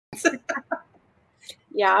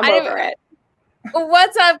Yeah, I'm over it.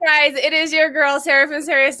 What's up, guys? It is your girl, Sarah from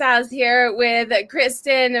Sarah Styles, here with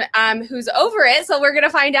Kristen, who's over it. So we're going to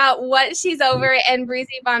find out what she's over, and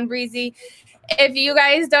Breezy Von Breezy. If you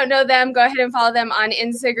guys don't know them, go ahead and follow them on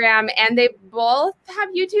Instagram. And they both have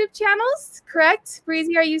YouTube channels, correct?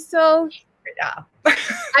 Breezy, are you still? Yeah.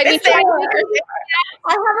 I mean,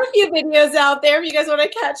 I have a few videos out there if you guys want to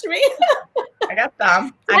catch me. I got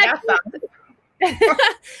some.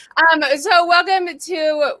 So welcome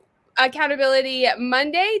to Accountability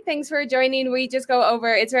Monday. Thanks for joining. We just go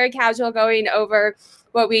over, it's very casual, going over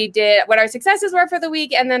what we did, what our successes were for the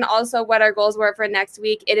week, and then also what our goals were for next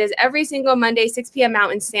week. It is every single Monday, 6 p.m.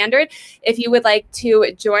 Mountain Standard. If you would like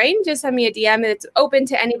to join, just send me a DM. It's open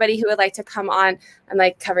to anybody who would like to come on. I'm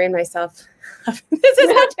like covering myself. This is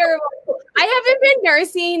so terrible. I haven't been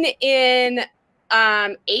nursing in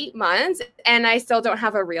 8 months, and I still don't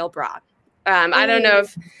have a real bra. I don't know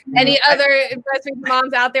if any other breastfeeding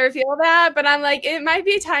moms out there feel that, but I'm like, it might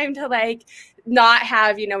be time to like not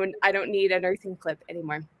have, I don't need a nursing clip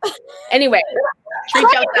anymore. Anyway, I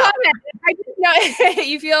just know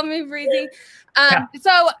you feel me, Breezy.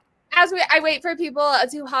 So as I wait for people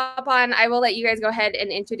to hop on, I will let you guys go ahead and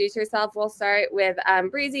introduce yourself. We'll start with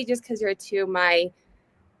Breezy, just because you're to my,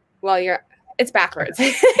 it's backwards.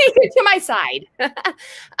 You're to my side.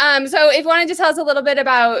 So if you want to just tell us a little bit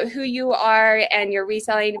about who you are and your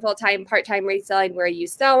reselling, full-time, part-time reselling, where you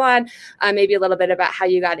sell on, maybe a little bit about how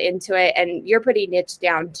you got into it. And you're pretty niche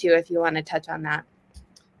down too, if you want to touch on that.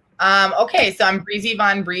 Okay, so I'm Breezy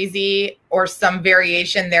Von Breezy, or some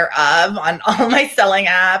variation thereof, on all my selling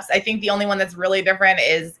apps. I think the only one that's really different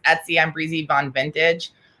is Etsy. I'm Breezy Von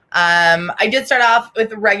Vintage. I did start off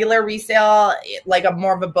with regular resale, like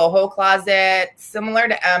more of a boho closet, similar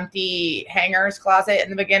to Empty Hangers closet in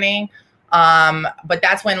the beginning. But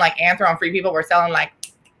that's when like Anthro and Free People were selling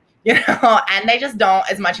and they just don't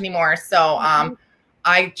as much anymore. So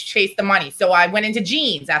I chased the money. So I went into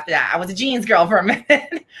jeans after that. I was a jeans girl for a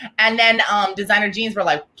minute. And then designer jeans were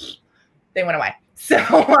like, they went away. So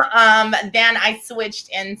then I switched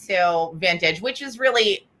into vintage, which is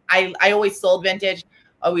really, I always sold vintage.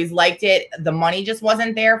 Always liked it. The money just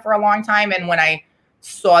wasn't there for a long time. And when I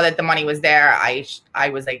saw that the money was there, I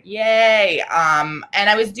was like, yay. And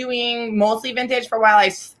I was doing mostly vintage for a while.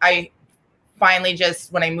 I finally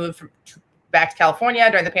just, when I moved back to California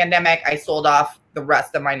during the pandemic, I sold off the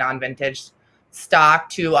rest of my non-vintage stock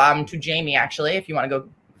to Jamie, actually, if you want to go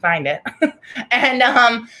find it.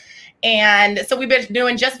 And so we've been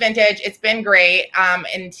doing just vintage. It's been great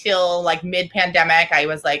until like mid-pandemic. I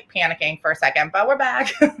was like panicking for a second, but we're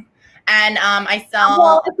back. And I sell.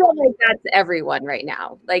 Well, I feel like that's everyone right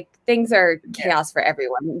now. Like things are chaos for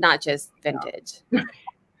everyone, not just vintage.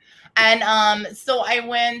 And so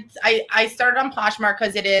I started on Poshmark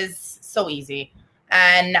because it is so easy.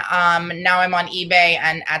 And now I'm on eBay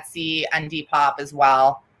and Etsy and Depop as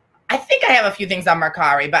well. I think I have a few things on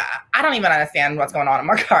Mercari, but I don't even understand what's going on in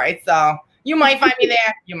Mercari. So you might find me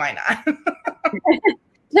there. You might not.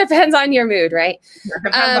 Depends on your mood, right?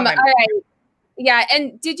 All right. Yeah.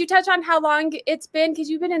 And did you touch on how long it's been? Because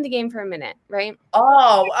you've been in the game for a minute, right?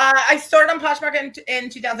 Oh, I started on Poshmark in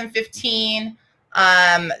 2015.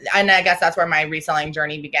 And I guess that's where my reselling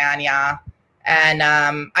journey began. Yeah. And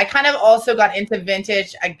I kind of also got into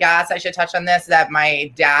vintage. I guess I should touch on this, that my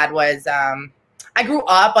dad was, I grew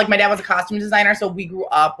up, like my dad was a costume designer. So we grew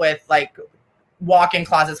up with like walk-in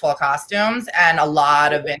closets full of costumes and a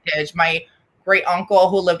lot of vintage. My great uncle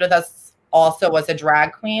who lived with us also was a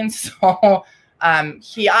drag queen. So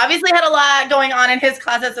he obviously had a lot going on in his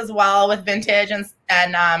closets as well with vintage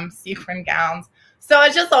and sequin gowns. So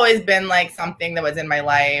it's just always been like something that was in my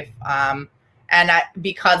life.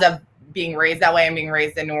 Because of being raised that way and being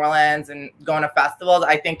raised in New Orleans and going to festivals,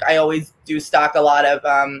 I think I always do stock a lot of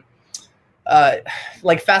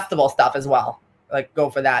like festival stuff as well. Like go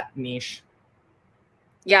for that niche.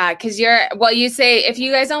 Yeah, because you say, if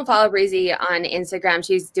you guys don't follow Breezy on Instagram,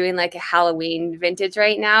 she's doing like a Halloween vintage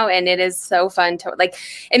right now. And it is so fun to like,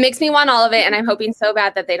 it makes me want all of it. And I'm hoping so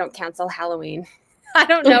bad that they don't cancel Halloween. I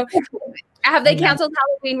don't know. Have they canceled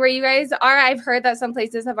Halloween where you guys are? I've heard that some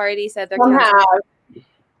places have already said they're canceling.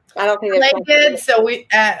 I don't think they did. So we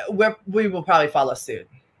will probably follow suit.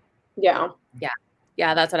 Yeah.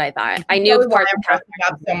 Yeah, that's what I thought. I knew part I'm dressing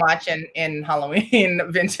up so much in Halloween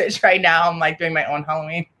vintage right now. I'm like doing my own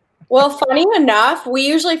Halloween. Well, funny enough, we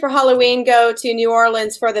usually for Halloween go to New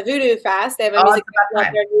Orleans for the Voodoo Fest. They have a music festival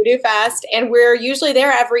at their Voodoo Fest, and we're usually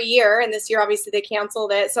there every year. And this year, obviously, they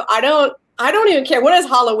canceled it. So I don't even care. What is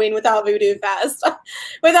Halloween without Voodoo Fest?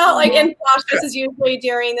 Without and gosh, this is usually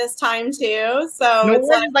during this time too. So New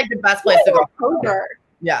Orleans is like the best place to go. October.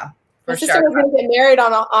 Yeah, my sister was going to get married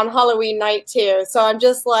on Halloween night too. So I'm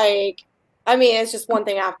just like, I mean, it's just one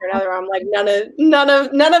thing after another. I'm like, none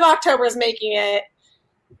of October is making it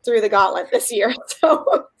through the gauntlet this year.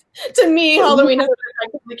 So to me, Halloween has been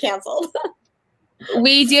effectively canceled.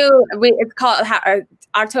 It's called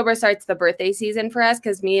October starts the birthday season for us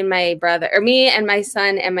because me and my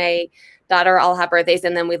son and my daughter all have birthdays,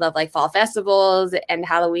 and then we love like fall festivals and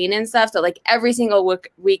Halloween and stuff. So like every single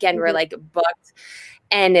weekend we're like booked,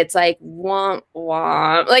 and it's like womp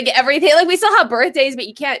womp, like everything. Like we still have birthdays, but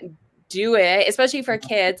you can't do it, especially for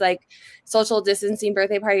kids. Like social distancing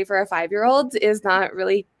birthday party for a 5-year-old is not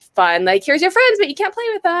really fun. Like here's your friends, but you can't play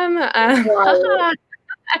with them. And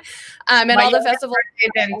all the festivals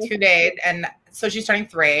in 2 days, and so she's turning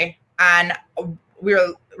 3, and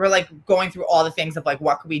we're like going through all the things of like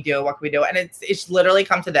what could we do, and it's literally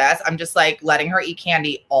come to this. I'm just like letting her eat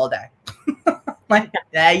candy all day. Like,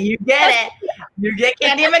 yeah, you get it. You get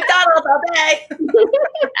candy at McDonald's all day.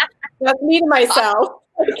 That's me to myself.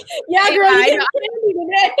 Yeah, girl, you get candy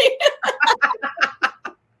today.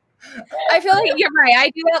 I feel like you're right. I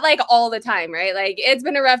do that like all the time, right? Like it's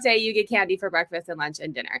been a rough day. You get candy for breakfast and lunch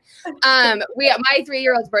and dinner. My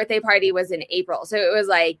 3-year-old's birthday party was in April, so it was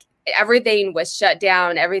like everything was shut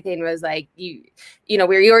down. Everything was like you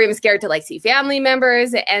were even scared to like see family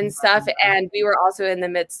members and stuff. And we were also in the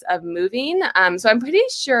midst of moving. So I'm pretty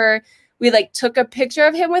sure we like took a picture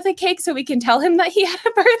of him with a cake so we can tell him that he had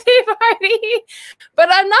a birthday party. But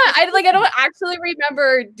I don't actually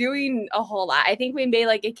remember doing a whole lot. I think we made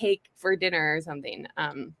like a cake for dinner or something.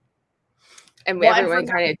 And everyone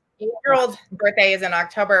kind of. 8-year-old's birthday is in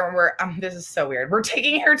October, and we're this is so weird. We're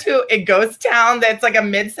taking her to a ghost town that's like a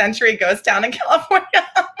mid-century ghost town in California.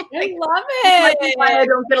 I love it. I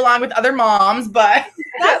don't get along with other moms, but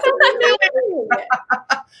that's amazing.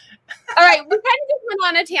 All right, we kind of just went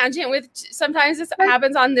on a tangent with sometimes this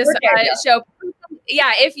happens on this show.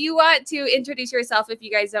 Yeah, if you want to introduce yourself, if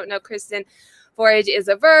you guys don't know, Kristen Forage is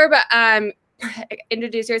a verb.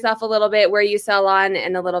 Introduce yourself a little bit, where you sell on,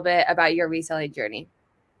 and a little bit about your reselling journey.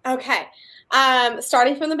 Okay.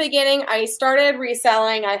 Starting from the beginning, I started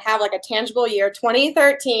reselling. I have like a tangible year,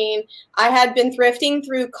 2013. I had been thrifting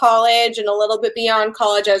through college and a little bit beyond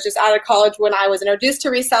college. I was just out of college when I was introduced to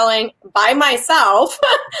reselling by myself.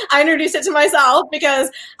 I introduced it to myself because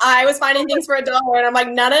I was finding things for $1 and I'm like,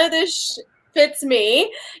 none of this fits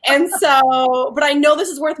me. And so, but I know this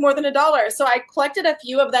is worth more than $1. So I collected a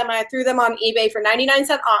few of them. And I threw them on eBay for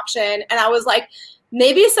 99-cent auction. And I was like,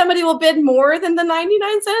 maybe somebody will bid more than the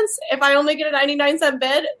 99 cents. If I only get a 99-cent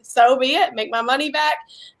bid, so be it. Make my money back.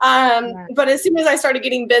 But as soon as I started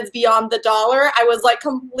getting bids beyond the $1, I was like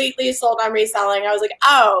completely sold on reselling. I was like,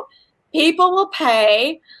 oh, people will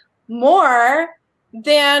pay more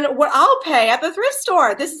than what I'll pay at the thrift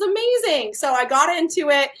store. This is amazing. So I got into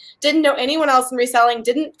it, didn't know anyone else in reselling,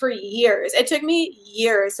 didn't for years. It took me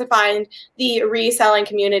years to find the reselling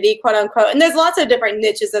community, quote unquote. And there's lots of different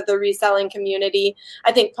niches of the reselling community.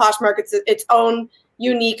 I think Poshmark's its own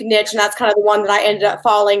unique niche, and that's kind of the one that I ended up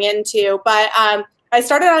falling into. But I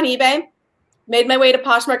started on eBay, made my way to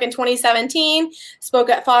Poshmark in 2017, spoke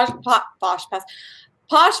at Poshfest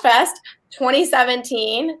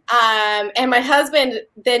 2017, and my husband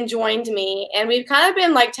then joined me, and we've kind of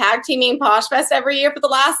been like tag teaming Poshfest every year for the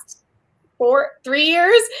last 3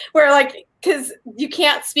 years, where like, because you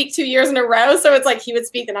can't speak 2 years in a row, so it's like he would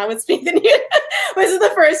speak and I would speak. This is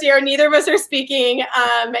the first year neither of us are speaking,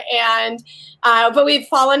 but we've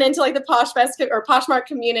fallen into like the Poshfest or Poshmark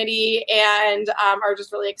community, and are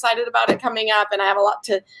just really excited about it coming up. And I have a lot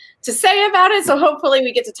to say about it, so hopefully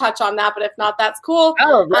we get to touch on that. But if not, that's cool.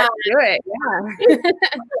 Oh, let's do it. Yeah.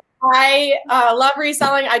 I love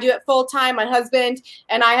reselling. I do it full time. My husband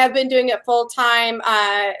and I have been doing it full time,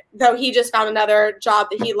 though he just found another job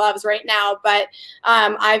that he loves right now. But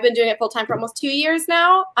I've been doing it full time for almost 2 years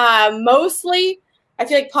now. Mostly, I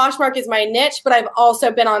feel like Poshmark is my niche, but I've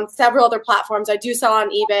also been on several other platforms. I do sell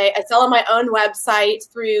on eBay. I sell on my own website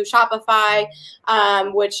through Shopify,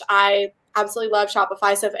 which I absolutely love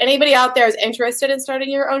Shopify. So if anybody out there is interested in starting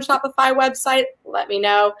your own Shopify website, let me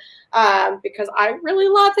know, because I really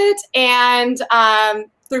love it. And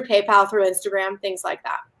through PayPal, through Instagram, things like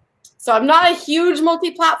that. So I'm not a huge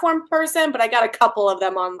multi-platform person, but I got a couple of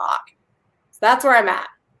them on lock. So that's where I'm at.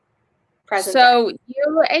 So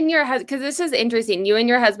you and your husband, because this is interesting, you and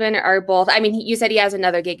your husband are both, I mean, you said he has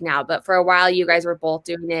another gig now, but for a while you guys were both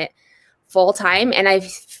doing it full time. And I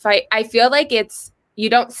feel like you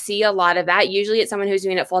don't see a lot of that. Usually it's someone who's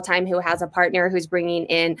doing it full time who has a partner who's bringing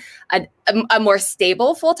in a more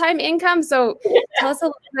stable full-time income. So tell us a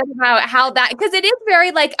little bit about how that, because it is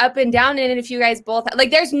very like up and down. And if you guys both,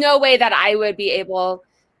 like, there's no way that I would be able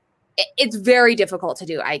it's very difficult to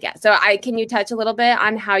do, I guess. So can you touch a little bit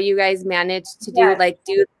on how you guys manage to do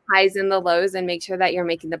the highs and the lows and make sure that you're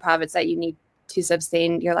making the profits that you need to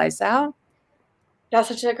sustain your lifestyle? That's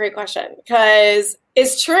such a great question, because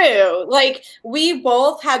it's true. Like, we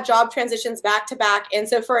both had job transitions back to back. And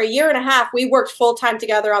so for a year and a half, we worked full time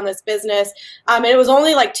together on this business. And it was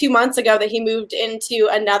only like 2 months ago that he moved into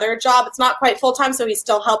another job. It's not quite full time, so he's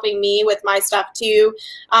still helping me with my stuff too.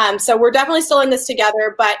 So we're definitely still in this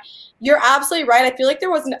together. But you're absolutely right. I feel like there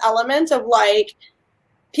was an element of like,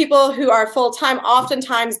 people who are full-time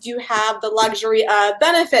oftentimes do have the luxury of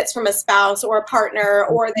benefits from a spouse or a partner,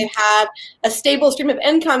 or they have a stable stream of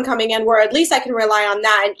income coming in where at least I can rely on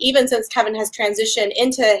that. And even since Kevin has transitioned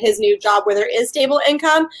into his new job where there is stable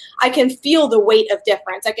income, I can feel the weight of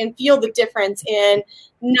difference. I can feel the difference in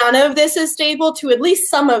none of this is stable to at least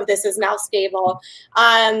some of this is now stable.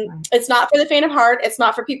 It's not for the faint of heart. It's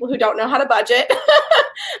not for people who don't know how to budget.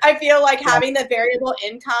 I feel like having the variable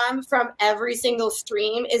income from every single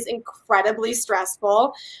stream is incredibly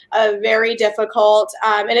stressful, very difficult.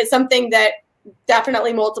 And it's something that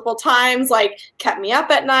definitely multiple times like kept me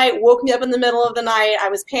up at night, woke me up in the middle of the night. I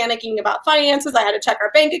was panicking about finances. I had to check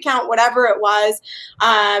our bank account, whatever it was.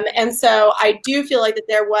 And so I do feel like that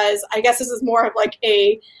there was, I guess this is more of like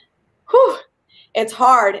it's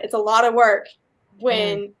hard. It's a lot of work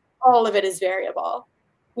when all of it is variable.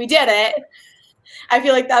 We did it. I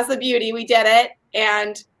feel like that's the beauty. We did it.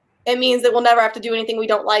 And it means that we'll never have to do anything we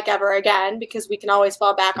don't like ever again, because we can always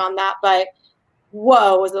fall back on that. But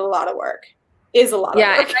whoa, was it a lot of work. Is a lot of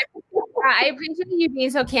work. I appreciate you being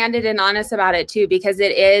so candid and honest about it too, because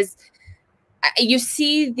it is, you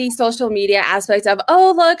see the social media aspects of,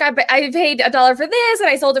 oh, look, I paid $1 for this and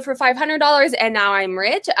I sold it for $500 and now I'm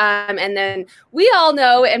rich. And then we all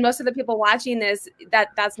know, and most of the people watching this,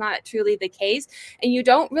 that's not truly the case. And you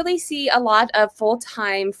don't really see a lot of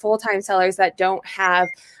full-time sellers that don't have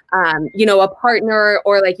a partner,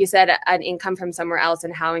 or like you said, an income from somewhere else,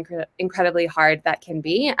 and how incredibly hard that can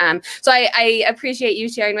be. So I appreciate you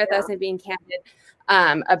sharing with us and being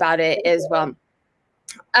candid about it as well.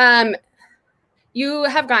 You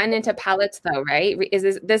have gotten into pallets though, right?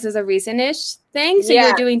 This is a recent-ish thing? So you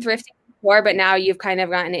were doing thrifting before, but now you've kind of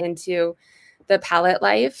gotten into the pallet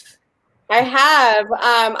life? I have.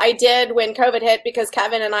 I did when COVID hit, because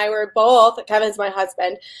Kevin and I were both, Kevin's my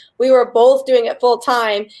husband, we were both doing it full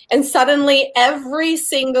time. And suddenly every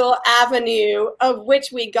single avenue of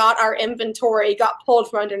which we got our inventory got pulled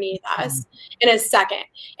from underneath us in a second.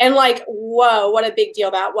 And like, whoa, what a big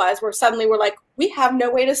deal that was, where suddenly we're like, we have no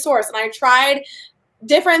way to source. And I tried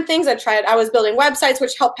different things. I was building websites,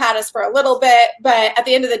 which helped pad us for a little bit. But at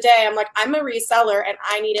the end of the day, I'm like, I'm a reseller and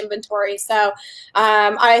I need inventory. So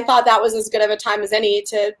I thought that was as good of a time as any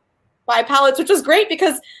to buy pallets, which was great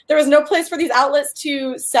because there was no place for these outlets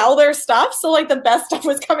to sell their stuff. So like the best stuff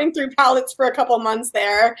was coming through pallets for a couple months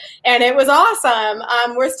there. And it was awesome.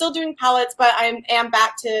 We're still doing pallets, but I am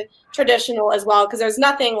back to traditional as well, because there's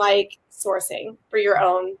nothing like sourcing for your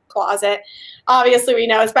own closet. Obviously, we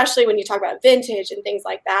know, especially when you talk about vintage and things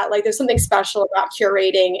like that, like there's something special about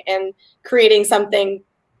curating and creating something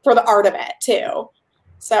for the art of it too.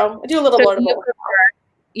 So I do a little bit of both.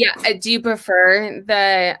 Yeah. Do you prefer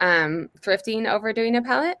the thrifting over doing a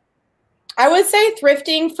pallet? I would say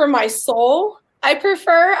thrifting for my soul. I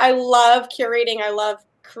prefer. I love curating. I love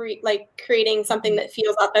creating something that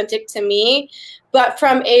feels authentic to me. But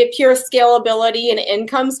from a pure scalability and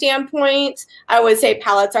income standpoint, I would say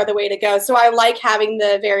pallets are the way to go. So I like having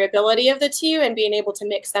the variability of the two and being able to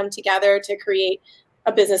mix them together to create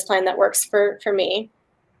a business plan that works for me.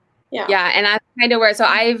 Yeah. Yeah. And that's kind of where, so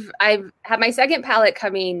I've had my second pallet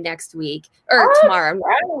coming next week or tomorrow.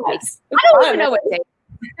 Nice. I don't even know what day.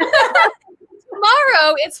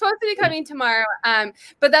 Tomorrow, it's supposed to be coming tomorrow.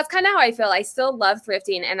 But that's kind of how I feel. I still love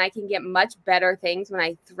thrifting and I can get much better things when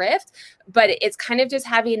I thrift, but it's kind of just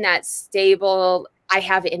having that stable, I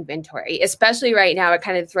have inventory, especially right now. It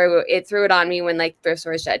kind of threw it on me when like thrift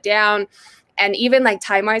stores shut down. And even like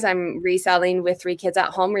time-wise, I'm reselling with 3 kids at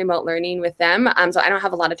home, remote learning with them. So I don't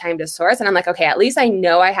have a lot of time to source. And I'm like, okay, at least I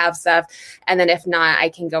know I have stuff. And then if not, I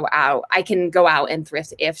can go out and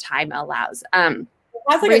thrift if time allows.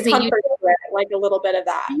 That's like a comfort to it, like a little bit of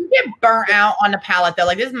that. You get burnt out on the palette though.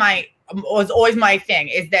 Like this was always my thing,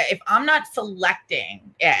 is that if I'm not selecting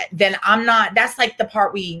it, then I'm not, that's like the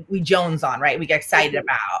part we Jones on, right? We get excited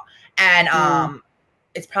about. And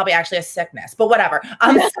it's probably actually a sickness, but whatever.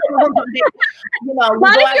 You know,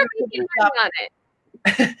 not if you're making money on it.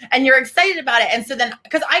 And you're excited about it. And so then,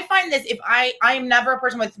 because I find this, if I'm never a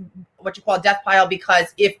person with what you call a death pile, because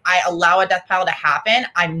if I allow a death pile to happen,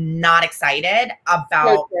 I'm not excited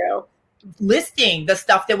about listing the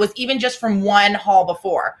stuff that was even just from one haul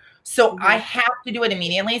before. So I have to do it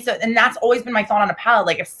immediately. So, and that's always been my thought on a palette.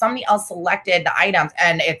 Like if somebody else selected the items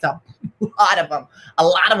and it's a lot of them,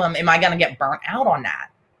 am I going to get burnt out on that?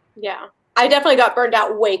 Yeah. I definitely got burned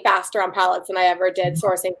out way faster on palettes than I ever did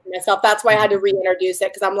sourcing for myself. That's why I had to reintroduce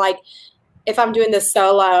it. Cause I'm like, if I'm doing this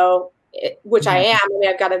solo, which I am, I mean,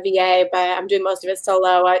 I've got a VA, but I'm doing most of it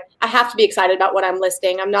solo. I have to be excited about what I'm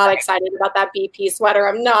listing. I'm not excited about that BP sweater.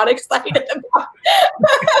 I'm not excited about.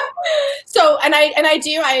 So, and I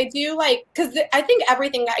do like, cause I think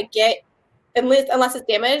everything I get, unless it's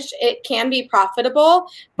damaged, it can be profitable,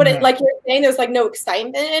 but it, like you're saying, there's like no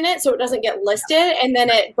excitement in it. So it doesn't get listed and then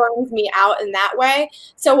it burns me out in that way.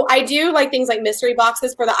 So I do like things like mystery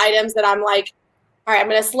boxes for the items that I'm like, all right, I'm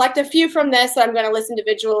going to select a few from this that I'm going to list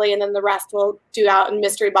individually, and then the rest will do out in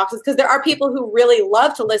mystery boxes. Because there are people who really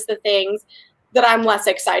love to list the things that I'm less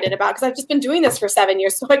excited about because I've just been doing this for 7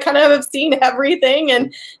 years. So I kind of have seen everything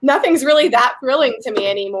and nothing's really that thrilling to me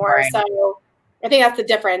anymore. Right. So I think that's the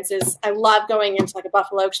difference is I love going into like a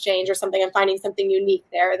Buffalo Exchange or something and finding something unique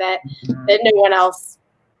there that no one else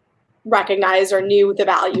recognized or knew the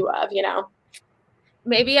value of, you know.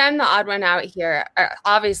 Maybe I'm the odd one out here.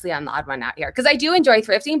 Obviously, I'm the odd one out here because I do enjoy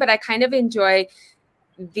thrifting, but I kind of enjoy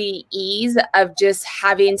the ease of just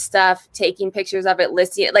having stuff, taking pictures of it,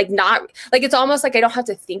 listing it, like not like it's almost like I don't have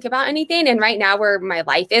to think about anything. And right now, where my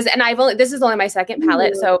life is, and this is only my second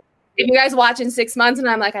palette, so if you guys watch in 6 months and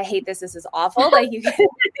I'm like, I hate this is awful, like you can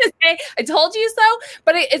say, I told you so.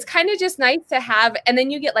 But it's kind of just nice to have, and then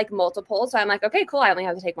you get like multiple. So I'm like, okay, cool. I only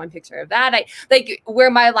have to take one picture of that. I like where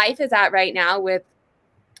my life is at right now with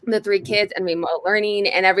the 3 kids and remote learning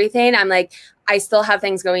and everything. I'm like, I still have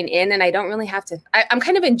things going in and I don't really have to, I'm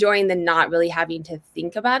kind of enjoying the not really having to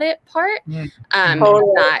think about it part.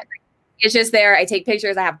 Not, it's just there. I take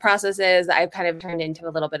pictures, I have processes. I've kind of turned into a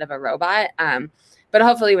little bit of a robot. But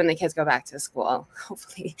hopefully when the kids go back to school,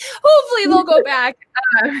 hopefully they'll go back.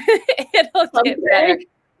 It'll get better.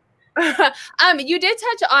 You did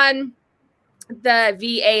touch on the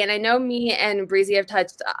VA, and I know me and Breezy have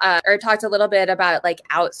talked a little bit about like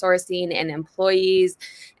outsourcing and employees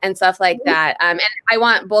and stuff like that. And I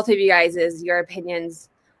want both of you guys' your opinions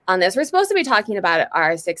on this. We're supposed to be talking about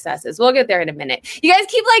our successes. We'll get there in a minute. You guys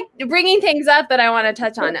keep like bringing things up that I want to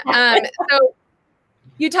touch on. So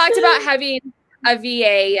you talked about having a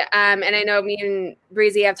VA, and I know me and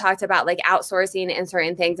Breezy have talked about like outsourcing and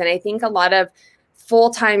certain things, and I think a lot of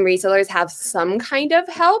full-time resellers have some kind of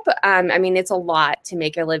help. I mean, it's a lot to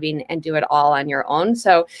make a living and do it all on your own.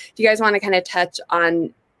 So if you guys want to kind of touch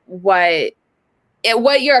on what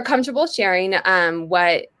you're comfortable sharing,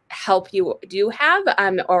 what help you do have,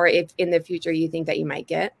 or if in the future you think that you might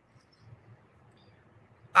get.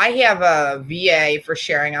 I have a VA for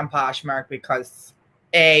sharing on Poshmark because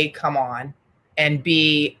A, come on, and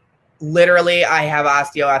B, literally I have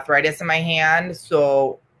osteoarthritis in my hand,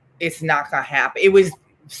 so it's not going to happen. It was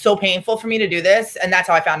so painful for me to do this. And that's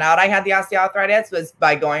how I found out I had the osteoarthritis, was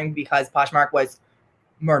by going, because Poshmark was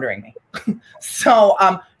murdering me. So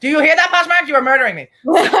do you hear that, Poshmark? You are murdering me.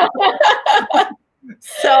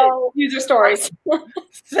 So user stories.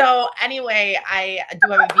 So anyway, I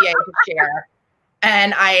do have a VA to share,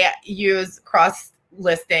 and I use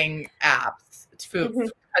cross-listing apps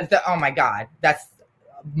to, oh my God, that's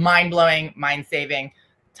mind-blowing, mind-saving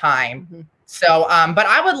time. So, but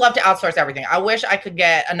I would love to outsource everything. I wish I could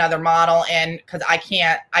get another model in, because I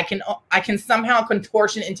can somehow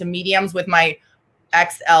contortion into mediums with my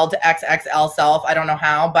XL to XXL self. I don't know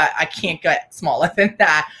how, but I can't get smaller than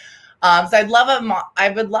that. So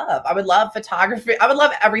I would love photography. I would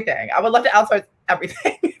love everything. I would love to outsource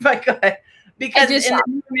everything if I could, because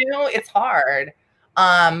it's hard,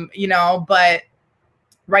 but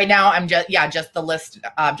right now I'm just the list,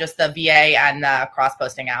 just the VA and the cross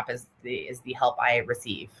posting app is the help I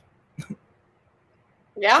receive.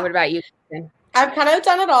 Yeah. What about you, Kristen? I've kind of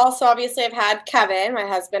done it all. So obviously I've had Kevin, my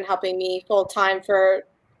husband, helping me full time for,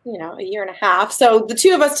 a year and a half. So the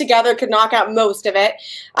two of us together could knock out most of it.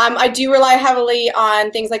 I do rely heavily on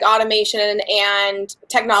things like automation and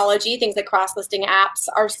technology. Things like cross-listing apps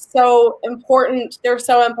are so important. They're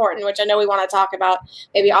so important, which I know we want to talk about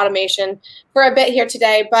maybe automation for a bit here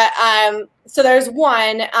today. But so there's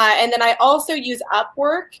one. And then I also use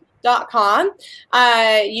Upwork.com.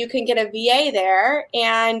 You can get a VA there.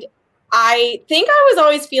 And I think I was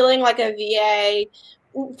always feeling like a VA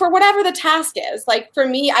for whatever the task is. Like for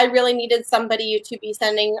me, I really needed somebody to be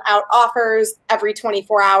sending out offers every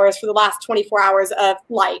 24 hours for the last 24 hours of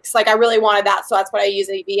likes. Like I really wanted that. So that's what I use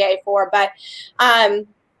a VA for. But I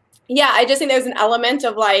just think there's an element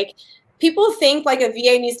of like, people think like a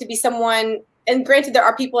VA needs to be someone, and granted, there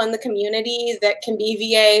are people in the community that can be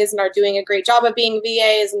VAs and are doing a great job of being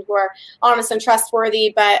VAs and who are honest and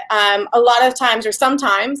trustworthy. But a lot of times, or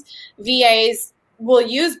sometimes, VAs will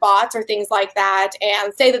use bots or things like that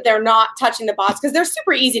and say that they're not touching the bots because they're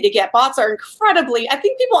super easy to get. Bots are incredibly, I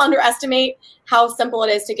think people underestimate how simple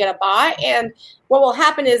it is to get a bot. And what will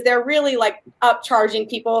happen is they're really like upcharging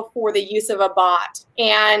people for the use of a bot.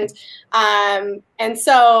 And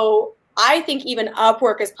so I think even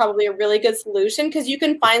Upwork is probably a really good solution because you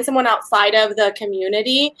can find someone outside of the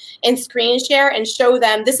community and screen share and show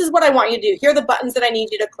them, this is what I want you to do. Here are the buttons that I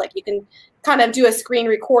need you to click. You can kind of do a screen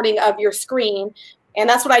recording of your screen. And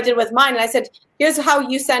that's what I did with mine. And I said, here's how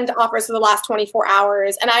you send offers for the last 24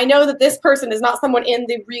 hours. And I know that this person is not someone in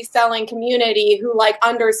the reselling community who like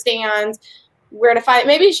understands where to find.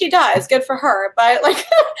 Maybe she does, good for her. But like,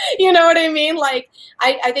 you know what I mean? Like,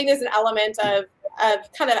 I think there's an element of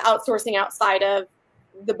kind of outsourcing outside of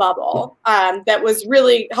the bubble that was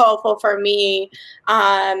really helpful for me.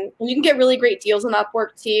 You can get really great deals on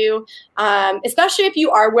Upwork too, especially if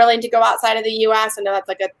you are willing to go outside of the US. I know that's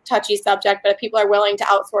like a touchy subject, but if people are willing to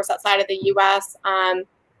outsource outside of the US,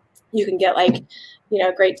 you can get like,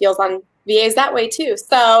 great deals on VAs that way too.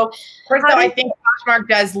 So first of all, I think Poshmark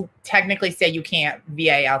does technically say you can't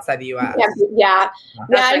VA outside the US. Yeah.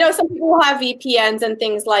 I know some people have VPNs and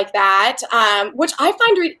things like that, which I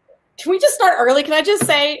find can we just start early? Can I just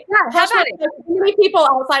say, how about it? There's so many people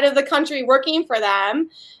outside of the country working for them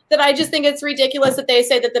that I just think it's ridiculous that they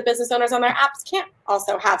say that the business owners on their apps can't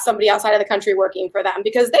also have somebody outside of the country working for them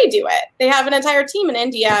because they do it. They have an entire team in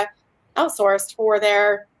India outsourced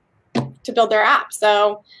to build their app.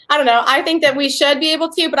 So I don't know. I think that we should be able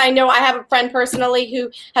to, but I know I have a friend personally who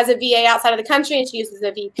has a VA outside of the country and she uses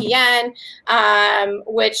a VPN,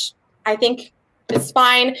 which I think is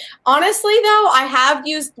fine. Honestly, though, I have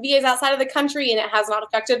used VAs outside of the country and it has not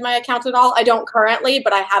affected my account at all. I don't currently,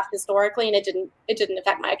 but I have historically, and it didn't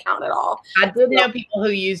affect my account at all. I did know people who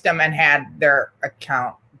used them and had their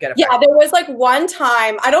account get affected. Yeah, there was like one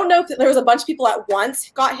time, I don't know if there was a bunch of people at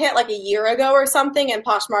once got hit like a year ago or something, and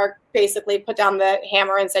Poshmark basically put down the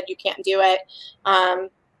hammer and said you can't do it.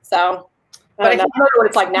 So, but I don't know what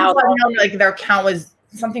it's like now. Like their account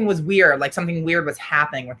something was weird, like something weird was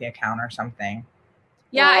happening with the account or something.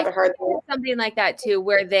 Yeah, I heard something like that too,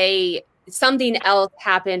 where something else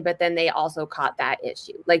happened, but then they also caught that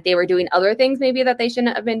issue. Like they were doing other things maybe that they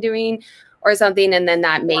shouldn't have been doing or something, and then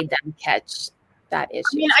that made them catch that issue.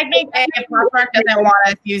 I mean, I think if Poshmark doesn't want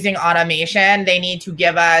us using automation, they need to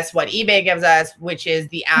give us what eBay gives us, which is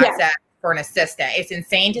the access for an assistant. It's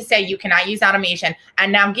insane to say you cannot use automation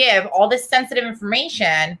and now give all this sensitive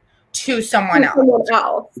information to someone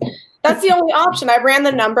else. That's the only option. I ran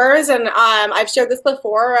the numbers, and I've shared this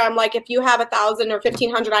before. Like if you have 1,000 or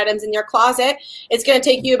 1,500 items in your closet, it's going to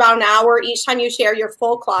take you about an hour each time you share your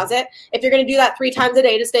full closet. If you're going to do that 3 times a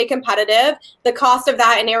day to stay competitive, the cost of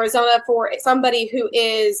that in Arizona for somebody who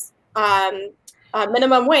is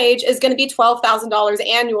minimum wage is going to be $12,000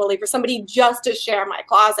 annually for somebody just to share my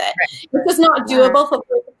closet. Right. It's just not doable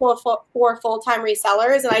for full-time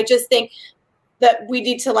resellers, and I just think that we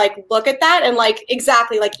need to like look at that and like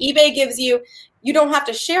exactly like eBay gives you don't have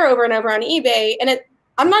to share over and over on eBay. And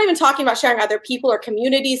I'm not even talking about sharing other people or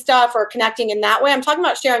community stuff or connecting in that way. I'm talking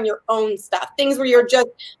about sharing your own stuff, things where you're just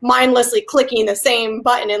mindlessly clicking the same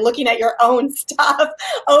button and looking at your own stuff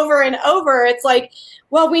over and over. It's like,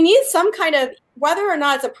 well, we need some kind of, whether or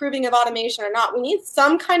not it's approving of automation or not, we need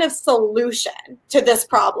some kind of solution to this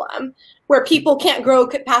problem where people can't grow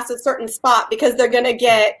past a certain spot because they're going to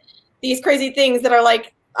get these crazy things that are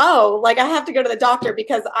like, oh, like I have to go to the doctor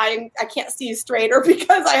because I can't see straight, or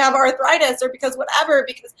because I have arthritis, or because whatever,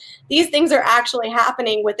 because these things are actually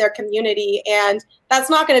happening with their community. And that's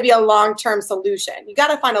not going to be a long-term solution. You got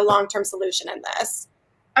to find a long-term solution in this.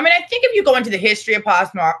 I mean, I think if you go into the history of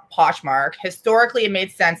Poshmark, historically it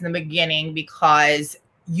made sense in the beginning because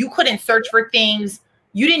you couldn't search for things.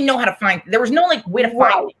 You didn't know how to find, there was no like way to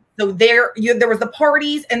find it. So there was the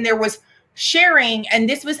parties and there was sharing, and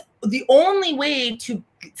this was the only way to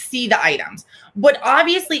see the items. But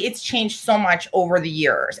obviously it's changed so much over the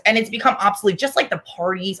years and it's become obsolete, just like the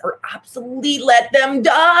parties are obsolete. Let them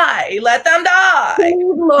die.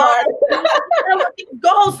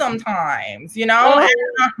 Go sometimes,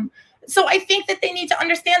 So I think that they need to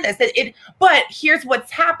understand this, but here's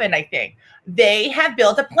what's happened. I think they have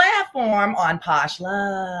built a platform on Posh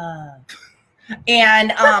Love.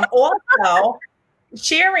 And also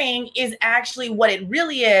sharing is actually what it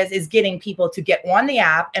really is getting people to get on the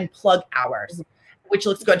app and plug hours, which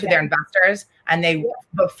looks good to their investors. And they,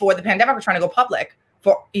 before the pandemic, were trying to go public.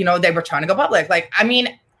 They were trying to go public. Like, I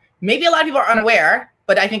mean, maybe a lot of people are unaware,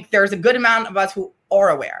 but I think there's a good amount of us who are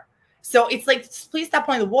aware. So it's like, please stop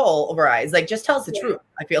pulling the wool over our eyes. Like, just tell us the truth.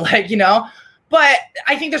 I feel like, you know, but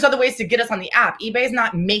I think there's other ways to get us on the app. eBay is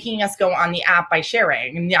not making us go on the app by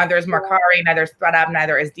sharing. Neither is Mercari, neither is ThreadUp,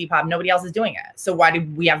 neither is Depop. Nobody else is doing it. So why do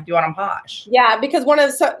we have to do it on Posh? Yeah, because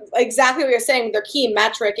exactly what you're saying, their key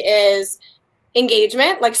metric is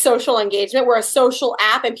engagement, like social engagement. We're a social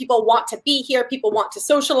app and people want to be here. People want to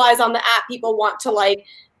socialize on the app. People want to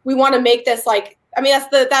we want to make this I mean,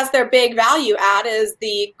 that's their big value add is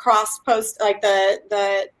the cross post, like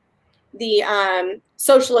the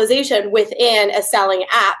socialization within a selling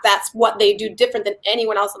app. That's what they do different than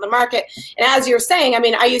anyone else in the market. And as you're saying, I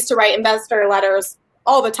mean, I used to write investor letters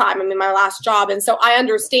all the time. I mean, my last job. And so I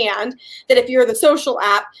understand that if you're the social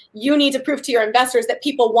app, you need to prove to your investors that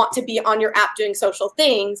people want to be on your app doing social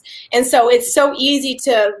things. And so it's so easy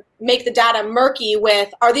to make the data murky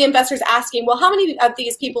with, are the investors asking, well, how many of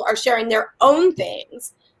these people are sharing their own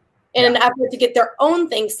things in an effort to get their own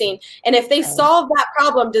things seen? And if they solve that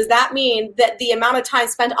problem, does that mean that the amount of time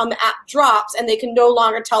spent on the app drops and they can no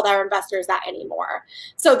longer tell their investors that anymore?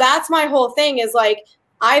 So that's my whole thing is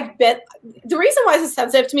the reason why this is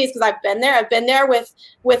sensitive to me is because I've been there. I've been there with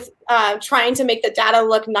trying to make the data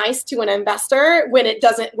look nice to an investor when it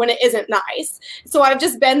isn't nice. So I've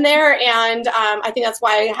just been there, and I think that's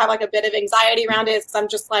why I have a bit of anxiety around it. Because I'm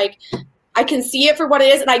just I can see it for what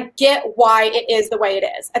it is, and I get why it is the way it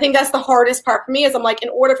is. I think that's the hardest part for me. Is I'm in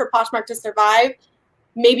order for Poshmark to survive,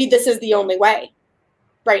 maybe this is the only way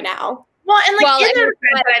right now. Well, and in their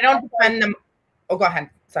defense, I don't defend them. Oh, go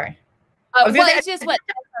ahead. Sorry. It's just what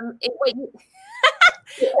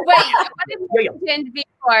you mentioned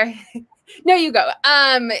before. No, you go.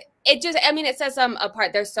 It sets them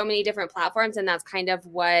apart. There's so many different platforms, and that's kind of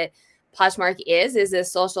what Poshmark is this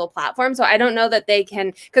social platform. So I don't know that they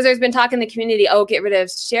can, because there's been talk in the community, get rid of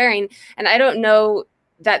sharing. And I don't know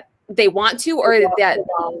that they want to, or that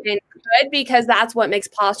they could, because that's what makes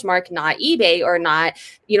Poshmark not eBay or not,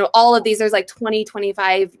 all of these. There's 20,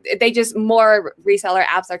 25, they just more reseller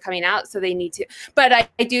apps are coming out. So they need to, but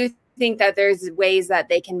I do think that there's ways that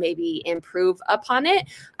they can maybe improve upon it.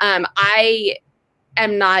 I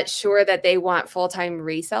am not sure that they want full-time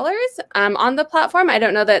resellers on the platform. I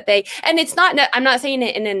don't know that and it's not, I'm not saying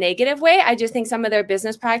it in a negative way. I just think some of their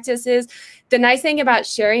business practices, the nice thing about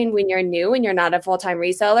sharing when you're new and you're not a full-time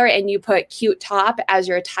reseller and you put cute top as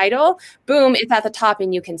your title, boom, it's at the top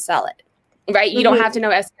and you can sell it. Right. You don't have to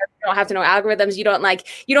know SEO, you don't have to know algorithms. You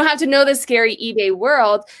don't have to know the scary eBay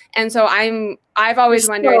world. And so I've always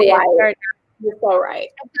wondered if you're so right.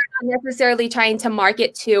 They're not necessarily trying to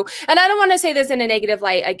market to, and I don't want to say this in a negative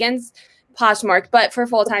light against Poshmark, but for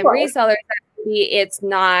full-time resellers,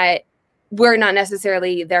 we're not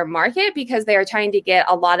necessarily their market, because they are trying to get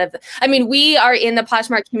a lot of, we are in the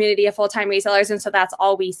Poshmark community of full-time resellers. And so that's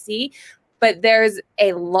all we see. But there's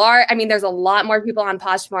a lot more people on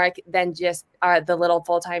Poshmark than just the little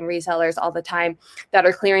full-time resellers all the time that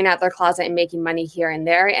are clearing out their closet and making money here and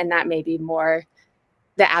there. And that may be more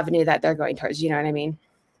the avenue that they're going towards. You know what I mean?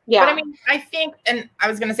 Yeah. But I think, and I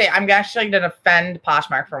was going to say, I'm actually going to defend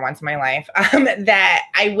Poshmark for once in my life, that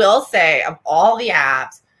I will say of all the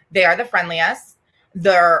apps, they are the friendliest.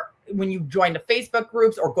 When you join the Facebook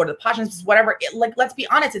groups or go to the Poshmark, whatever, let's be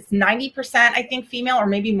honest, it's 90%, I think, female or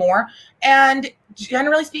maybe more. And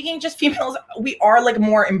generally speaking, just females, we are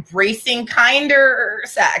more embracing, kinder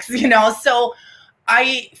sex, So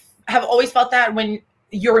I have always felt that when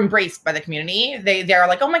you're embraced by the community, they're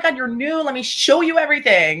like, oh my God, you're new. Let me show you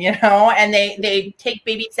everything, and they take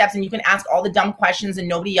baby steps, and you can ask all the dumb questions and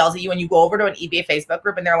nobody yells at you. And you go over to an eBay Facebook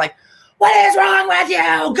group and they're like, what is wrong with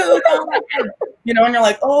you? Google it. And you're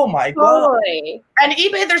like, oh my God. Totally. And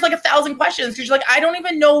eBay, there's 1,000 questions because you're like, I don't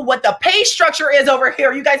even know what the pay structure is over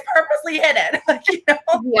here. You guys purposely hid it. I don't even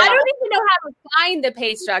know how to find the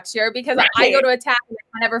pay structure because I go to a tab and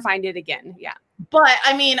I never find it again. Yeah. But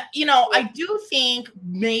I do think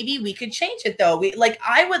maybe we could change it though.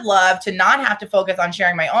 I would love to not have to focus on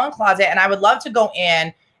sharing my own closet, and I would love to go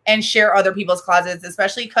in and share other people's closets,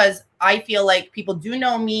 especially because I feel like people do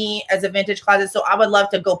know me as a vintage closet. So I would love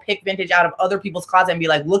to go pick vintage out of other people's closet and be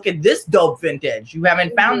like, look at this dope vintage. You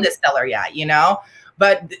haven't found this seller yet,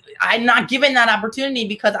 but I'm not given that opportunity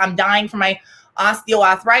because I'm dying from my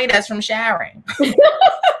osteoarthritis from sharing.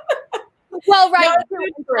 Well, right.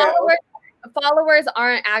 Followers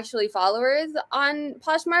aren't actually followers on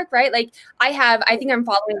Poshmark, right? I think I'm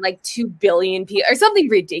following 2 billion people or something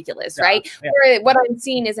ridiculous, right? Yeah. Where what I'm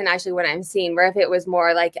seeing isn't actually what I'm seeing. Where if it was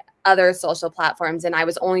more like other social platforms and I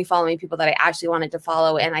was only following people that I actually wanted to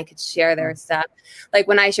follow and I could share their stuff.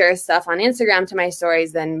 When I share stuff on Instagram to my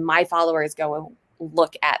stories, then my followers go and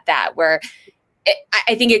look at that. Where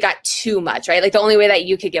I think it got too much, right? Like the only way that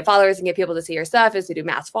you could get followers and get people to see your stuff is to do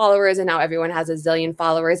mass followers. And now everyone has a zillion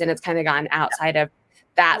followers and it's kind of gone outside of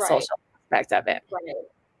that social aspect of it. Right.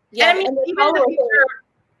 Yeah. And I mean, even the feature,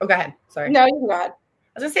 oh, go ahead. Sorry. No, you can go ahead.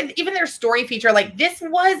 I was gonna say, even their story feature, like this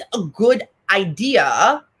was a good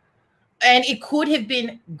idea and it could have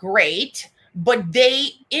been great, but they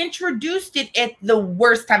introduced it at the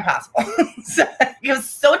worst time possible. So it was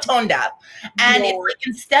so tone deaf. And it's like,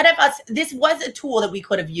 instead of us, this was a tool that we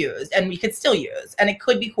could have used and we could still use, and it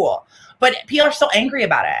could be cool. But people are so angry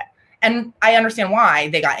about it. And I understand why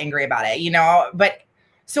they got angry about it, you know, but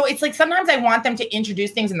so it's like sometimes I want them to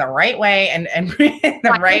introduce things in the right way and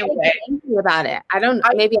the right way. About it, I don't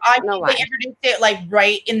know why they introduced it like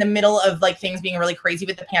right in the middle of like things being really crazy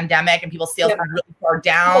with the pandemic and people's sales were really far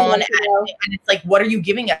down. And it's like, what are you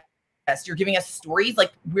giving us? You're giving us stories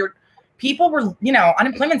like people were, you know,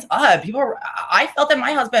 unemployment's up. I felt that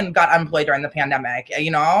my husband got unemployed during the pandemic.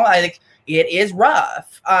 You know, it is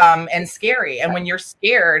rough and scary. And when you're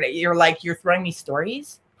scared, you're like, you're throwing me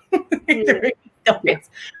stories.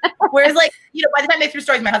 Whereas, like, you know, by the time they threw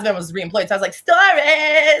stories, my husband was reemployed. So I was like,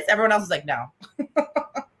 stories. Everyone else was like, no.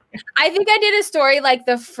 I think I did a story like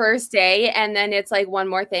the first day, and then it's like one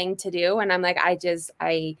more thing to do. And I'm like,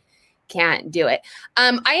 I can't do it.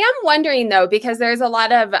 I am wondering though, because there's a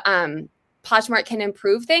lot of Poshmark can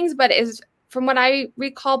improve things, but from what I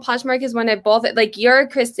recall, Poshmark is one of both, like your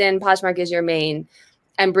Kristen, Poshmark is your main,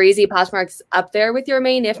 and Breezy, Poshmark's up there with your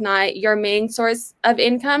main, if not your main source of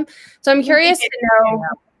income. So I'm curious to know.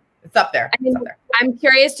 It's up there. I'm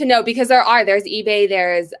curious to know because there's eBay,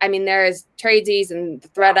 there's Tradesies and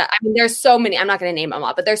ThredUp. I mean, there's so many, I'm not going to name them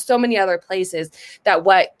all, but there's so many other places that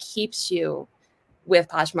what keeps you with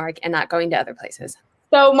Poshmark and not going to other places.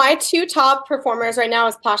 So my two top performers right now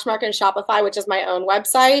is Poshmark and Shopify, which is my own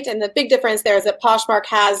website. And the big difference there is that Poshmark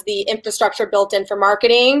has the infrastructure built in for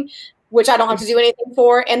marketing, which I don't have to do anything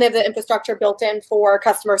for, and they have the infrastructure built in for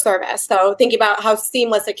customer service. So thinking about how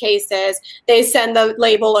seamless a case is, they send the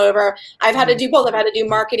label over. I've had to do both. I've had to do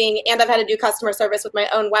marketing and I've had to do customer service with my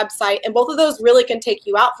own website. And both of those really can take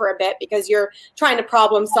you out for a bit because you're trying to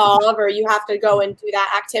problem solve or you have to go and do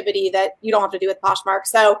that activity that you don't have to do with Poshmark.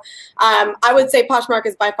 So I would say Poshmark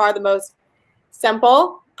is by far the most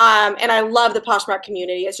simple. And I love the Poshmark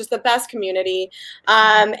community. It's just the best community.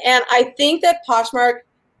 And I think that Poshmark,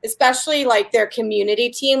 especially like their community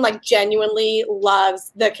team, like genuinely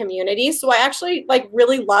loves the community. So I actually like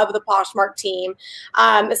really love the Poshmark team.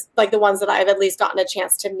 It's like the ones that I've at least gotten a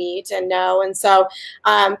chance to meet and know. And so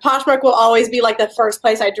Poshmark will always be like the first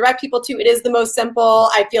place I direct people to. It is the most simple.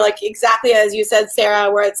 I feel like exactly as you said,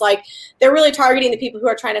 Sarah, where it's like, they're really targeting the people who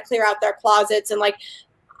are trying to clear out their closets. And like,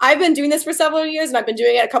 I've been doing this for several years and I've been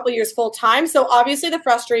doing it a couple of years full time. So obviously the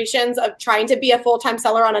frustrations of trying to be a full-time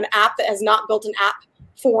seller on an app that has not built an app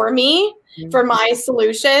for me, for my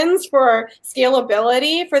solutions, for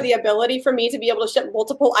scalability, for the ability for me to be able to ship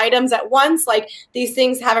multiple items at once. Like these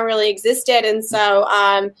things haven't really existed. And so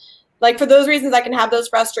like for those reasons, I can have those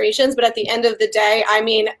frustrations. But at the end of the day, I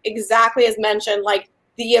mean, exactly as mentioned, like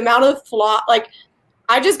the amount of like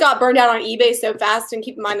I just got burned out on eBay so fast, and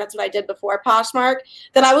keep in mind that's what I did before Poshmark,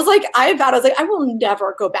 that I was like, I will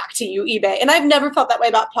never go back to you, eBay. And I've never felt that way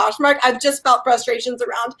about Poshmark. I've just felt frustrations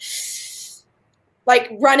around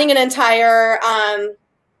like running an entire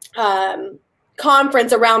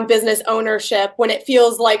conference around business ownership when it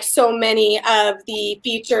feels like so many of the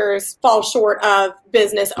features fall short of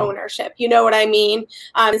business ownership. You know what I mean?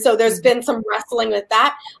 So there's been some wrestling with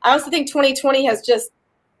that. I also think 2020 has just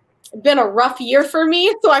been a rough year for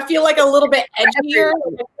me. So I feel like a little bit edgier. I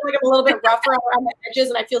feel like I'm a little bit rougher around the edges,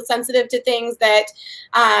 and I feel sensitive to things that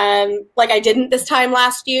like I didn't this time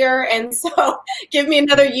last year. And so give me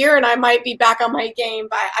another year and I might be back on my game.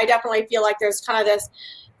 But I definitely feel like there's kind of this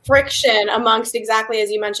friction amongst, exactly as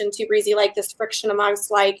you mentioned too, Breezy, like this friction amongst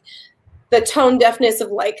like the tone deafness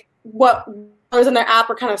of like what others in their app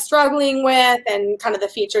are kind of struggling with and kind of the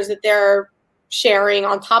features that they're sharing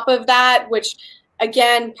on top of that, which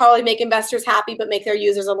again, probably make investors happy, but make their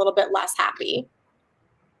users a little bit less happy.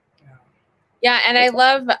 Yeah, and I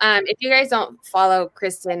love, if you guys don't follow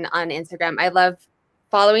Kristen on Instagram, I love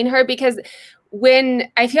following her because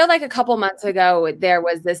when I feel like a couple months ago, there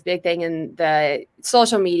was this big thing in the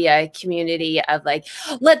social media community of like,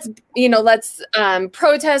 let's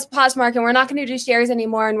protest Poshmark and we're not going to do shares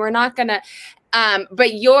anymore and we're not going to,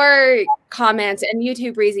 but your comments and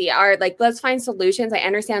YouTube, Breezy, are like, let's find solutions. I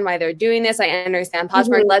understand why they're doing this. I understand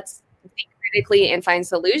Poshmark. Let's be critically and find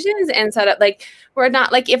solutions. And so that, like, we're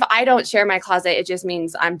not like, if I don't share my closet, it just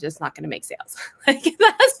means I'm just not going to make sales. Like,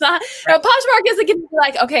 that's not, right. Poshmark isn't going to be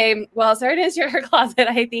like, okay, well, Sarah didn't share her closet.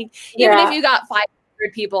 I think even if you got 500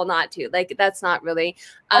 people not to, like, that's not really.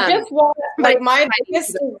 I just want, like, my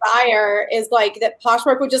biggest desire is like that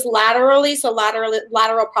Poshmark would just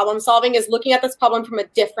lateral problem solving is looking at this problem from a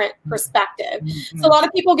different perspective. So a lot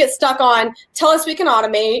of people get stuck on, tell us we can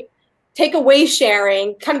automate, take away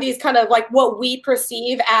sharing, kind of these kind of like what we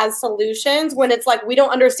perceive as solutions, when it's like we don't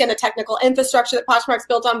understand the technical infrastructure that Poshmark's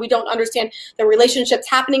built on. We don't understand the relationships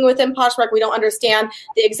happening within Poshmark. We don't understand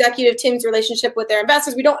the executive team's relationship with their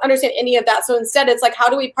investors. We don't understand any of that. So instead, it's like, how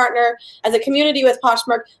do we partner as a community with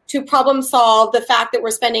Poshmark to problem solve the fact that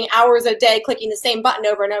we're spending hours a day clicking the same button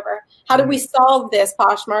over and over? How do we solve this,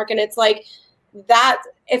 Poshmark? And it's like that.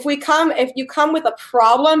 If you come with a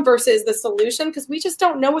problem versus the solution, because we just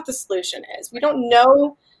don't know what the solution is. We don't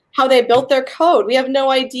know how they built their code. We have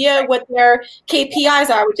no idea what their KPIs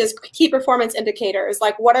are, which is key performance indicators.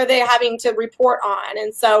 Like, what are they having to report on?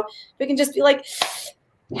 And so we can just be like,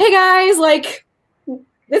 hey guys, like,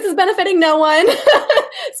 this is benefiting no one.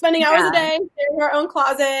 Spending hours a day in our own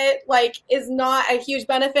closet, like, is not a huge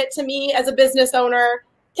benefit to me as a business owner.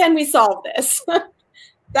 Can we solve this?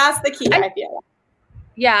 That's the key, I feel like.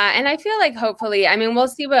 Yeah, and I feel like hopefully, I mean, we'll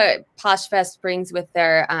see what PoshFest brings with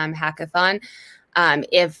their hackathon.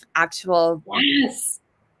 If actual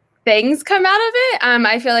things come out of it.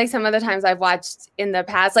 I feel like some of the times I've watched in the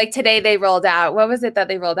past, like today they rolled out, what was it that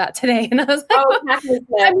they rolled out today? And I was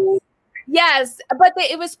like, yes, but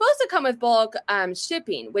it was supposed to come with bulk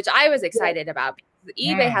shipping, which I was excited about. Because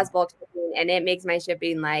eBay has bulk shipping and it makes my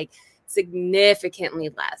shipping like significantly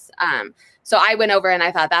less. So I went over and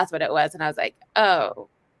I thought that's what it was. And I was like, oh.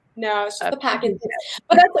 No, it's just the package.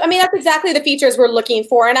 But that's exactly the features we're looking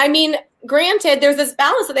for. And I mean, granted, there's this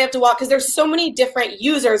balance that they have to walk because there's so many different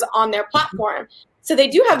users on their platform. So they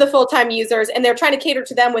do have the full-time users and they're trying to cater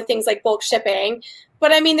to them with things like bulk shipping.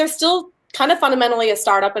 But I mean, they're still kind of fundamentally a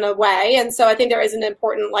startup in a way. And so I think there is an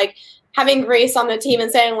important, like, having Grace on the team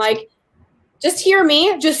and saying, like, just hear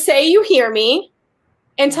me, just say you hear me.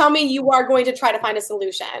 And tell me you are going to try to find a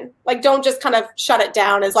solution. Like, don't just kind of shut it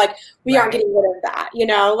down as like, we aren't getting rid of that, you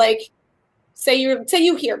know, like say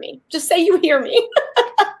you hear me, just say you hear me.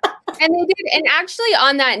 And they did. And actually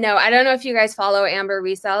on that note, I don't know if you guys follow Amber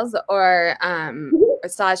Resells or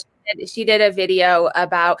saw, she did a video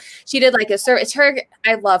about, she did like a survey. It's her,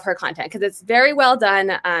 I love her content because it's very well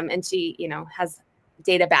done. And she, you know, has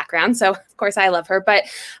data background. So of course I love her, but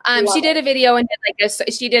she did a video and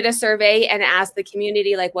she did a survey and asked the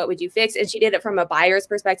community, like, what would you fix? And she did it from a buyer's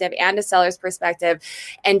perspective and a seller's perspective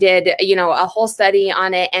and did, you know, a whole study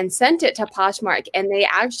on it and sent it to Poshmark. And they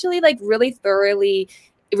actually like really thoroughly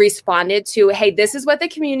responded to, hey, this is what the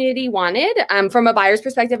community wanted from a buyer's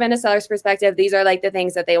perspective and a seller's perspective. These are like the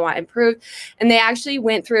things that they want improved. And they actually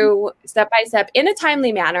went through step by step in a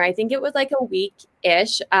timely manner. I think it was like a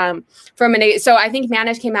week-ish so I think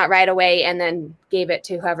Manage came out right away and then gave it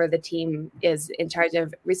to whoever the team is in charge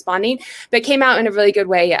of responding, but came out in a really good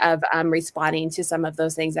way of responding to some of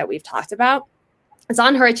those things that we've talked about. It's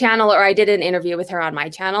on her channel, or I did an interview with her on my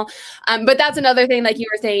channel. But that's another thing, like you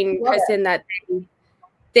were saying, Kristen, that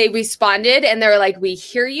they responded and they were like, we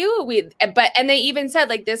hear you. And they even said,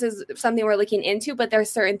 like, this is something we're looking into, but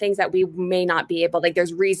there's certain things that we may not be able, like,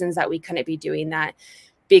 there's reasons that we couldn't be doing that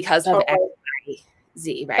because of X, Y,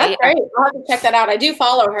 Z, right? That's great. I'll have to check that out. I do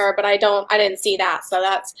follow her, but I didn't see that. So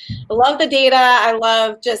I love the data. I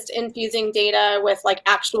love just infusing data with like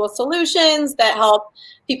actual solutions that help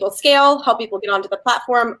people scale, help people get onto the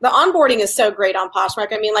platform. The onboarding is so great on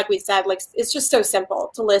Poshmark. I mean, like we said, like it's just so simple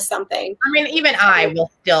to list something. I mean, even I will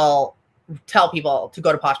still tell people to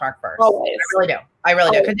go to Poshmark first. Always. I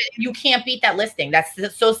really do. Because you can't beat that listing. That's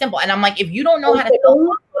so simple. And I'm like, if you don't know how to spell,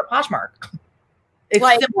 go to Poshmark. It's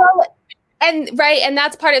like simple. And right. And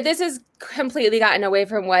that's part of this has completely gotten away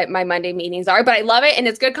from what my Monday meetings are, but I love it. And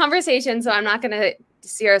it's good conversation. So I'm not going to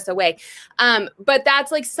steer us away. But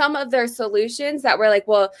that's like some of their solutions that were like,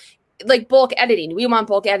 well, like bulk editing. We want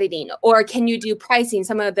bulk editing. Or can you do pricing?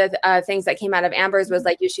 Some of the things that came out of Amber's was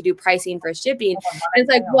like, you should do pricing for shipping. And it's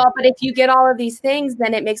like, well, but if you get all of these things,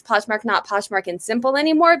 then it makes Poshmark not Poshmark and simple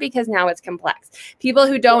anymore because now it's complex. People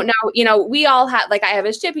who don't know, you know, we all have, like I have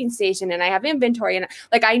a shipping station and I have inventory and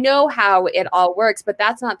like, I know how it all works, but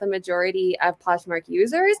that's not the majority of Poshmark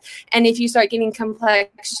users. And if you start getting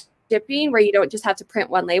complex shipping where you don't just have to print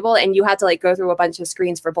one label and you have to like go through a bunch of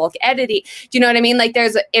screens for bulk editing. Do you know what I mean? Like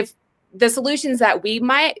if the solutions that we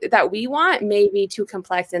want may be too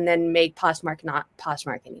complex and then make Poshmark not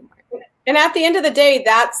Poshmark anymore. And at the end of the day,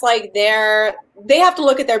 that's like they have to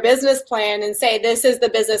look at their business plan and say, this is the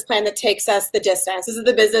business plan that takes us the distance. This is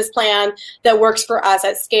the business plan that works for us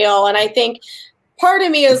at scale. And I think part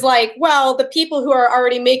of me is like, well, the people who are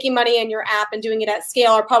already making money in your app and doing it at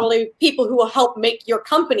scale are probably people who will help make your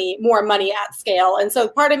company more money at scale. And so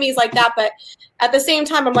part of me is like that. But at the same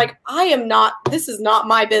time, I'm like, this is not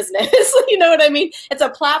my business. You know what I mean? It's a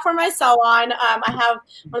platform I sell on. I have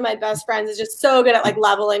one of my best friends is just so good at like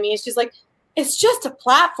leveling me. She's like, it's just a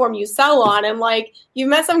platform you sell on. And like, you've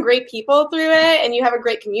met some great people through it and you have a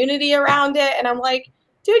great community around it. And I'm like,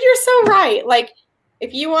 dude, you're so right. Like,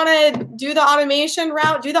 if you want to do the automation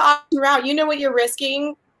route, do the automation route. You know what you're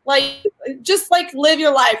risking. Like, just like live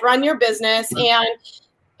your life, run your business.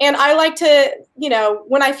 And I like to, you know,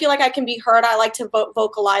 when I feel like I can be heard, I like to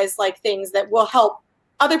vocalize like things that will help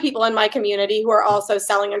other people in my community who are also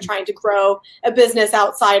selling and trying to grow a business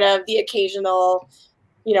outside of the occasional,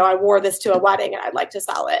 you know, I wore this to a wedding and I'd like to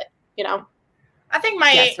sell it, you know? I think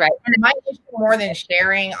my issue more than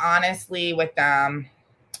sharing, honestly, with them,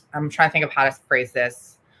 I'm trying to think of how to phrase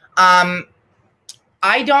this.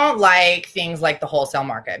 I don't like things like the wholesale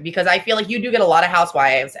market because I feel like you do get a lot of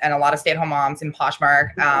housewives and a lot of stay-at-home moms in Poshmark.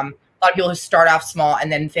 A lot of people who start off small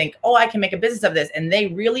and then think, oh, I can make a business of this. And they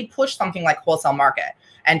really push something like wholesale market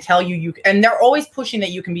and tell you, and they're always pushing that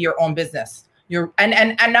you can be your own business.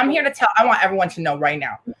 And I'm here to tell, I want everyone to know right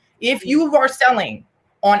now, if you are selling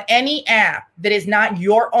on any app that is not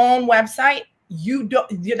your own website,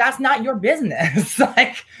 that's not your business.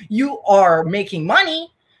 Like, you are making money,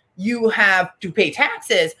 you have to pay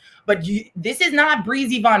taxes, but this is not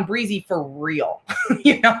Breezy Von Breezy for real.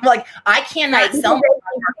 You know, like, I cannot sell my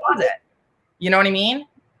closet. You know what I mean?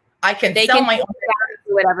 I can sell my own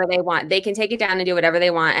whatever they want. They can take it down and do whatever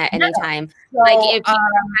they want at any time. So, like if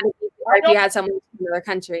you had someone from another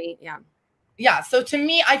country, yeah. So to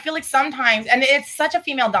me, I feel like sometimes, and it's such a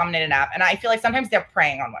female dominated app, and I feel like sometimes they're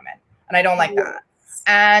preying on women. And I don't like that.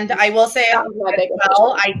 And I will say,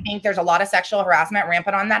 well, I think there's a lot of sexual harassment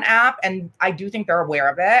rampant on that app, and I do think they're aware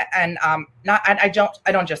of it. And I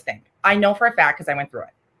don't just think. I know for a fact because I went through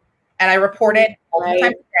it, and I report it all the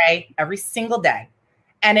time today, every single day.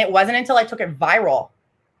 And it wasn't until I took it viral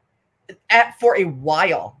for a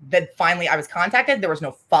while that finally I was contacted. There was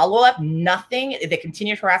no follow up, nothing. They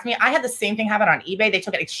continued to harass me. I had the same thing happen on eBay. They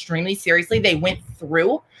took it extremely seriously. They went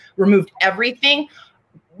through, removed everything.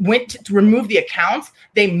 Went to remove the accounts.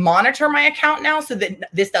 They monitor my account now so that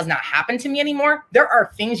this does not happen to me anymore. There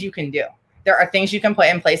are things you can do. There are things you can put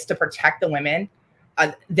in place to protect the women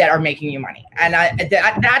that are making you money. And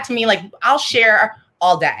that to me, like, I'll share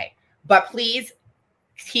all day, but please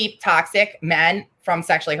keep toxic men from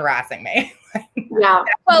sexually harassing me. Yeah.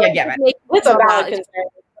 Well, it's a valid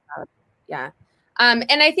concern. Yeah.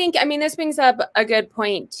 And I think, I mean, this brings up a good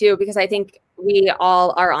point too, because I think we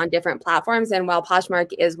all are on different platforms. And while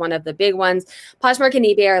Poshmark is one of the big ones, Poshmark and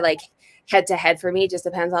eBay are like head to head for me. It just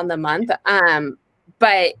depends on the month.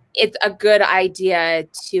 But it's a good idea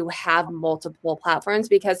to have multiple platforms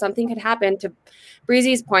because something could happen, to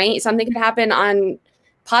Breezy's point, something could happen on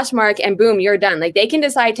Poshmark and boom, you're done. Like, they can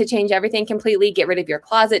decide to change everything completely, get rid of your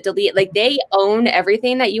closet, delete. Like, they own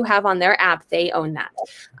everything that you have on their app. They own that.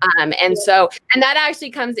 And that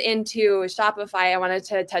actually comes into Shopify. I wanted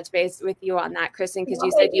to touch base with you on that, Kristen, because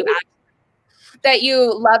you said that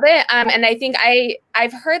you love it. And I think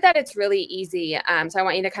I've heard that it's really easy. So I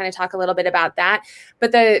want you to kind of talk a little bit about that.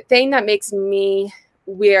 But the thing that makes me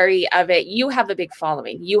weary of it, you have a big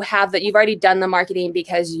following. You've already done the marketing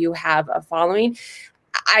because you have a following.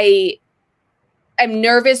 I'm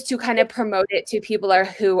nervous to kind of promote it to people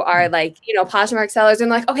who are like, you know, Poshmark sellers and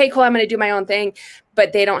like, okay, cool, I'm going to do my own thing,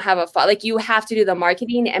 but they don't have like, you have to do the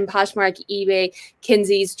marketing, and Poshmark, eBay,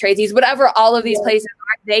 Kinseys, Tradesies, whatever, all of these places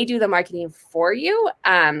are, they do the marketing for you.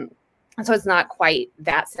 So it's not quite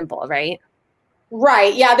that simple, right?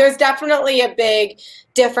 Right. Yeah. There's definitely a big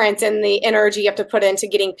difference in the energy you have to put into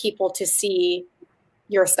getting people to see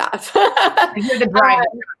your stuff. You're the drive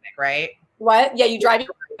traffic, right? What? Yeah, you drive your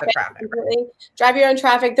traffic. Drive your own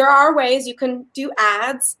traffic. There are ways you can do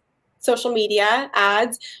ads, social media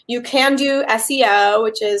ads. You can do SEO,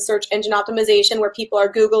 which is search engine optimization, where people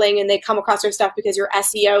are Googling and they come across your stuff because your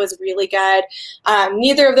SEO is really good.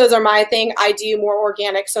 Neither of those are my thing. I do more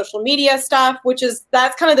organic social media stuff,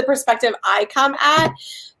 that's kind of the perspective I come at.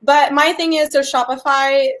 But my thing is, so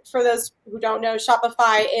Shopify, for those who don't know,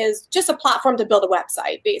 Shopify is just a platform to build a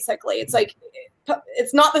website, basically. It's like,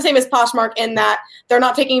 it's not the same as Poshmark in that they're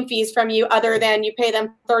not taking fees from you other than you pay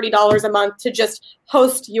them $30 a month to just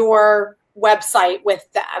host your website with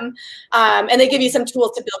them. And they give you some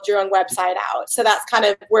tools to build your own website out. So that's kind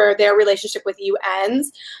of where their relationship with you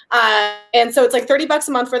ends. And so it's like $30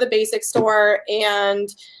 a month for the basic store. And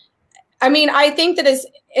I mean, I think that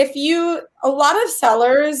a lot of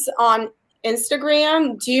sellers on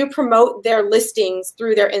Instagram do promote their listings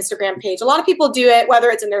through their Instagram page. A lot of people do it, whether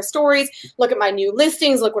it's in their stories, look at my new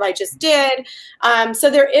listings, look what I just did. So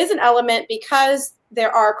there is an element, because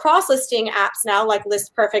there are cross-listing apps now like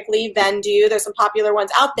List Perfectly, Vendoo, there's some popular ones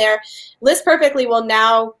out there. List Perfectly will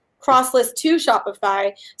now cross-list to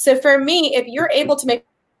Shopify. So for me, if you're able to make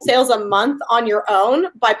sales a month on your own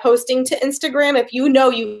by posting to Instagram, if you know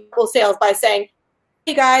you will sales by saying,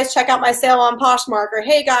 hey guys, check out my sale on Poshmark, or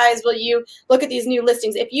hey guys, will you look at these new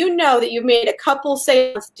listings? If you know that you've made a couple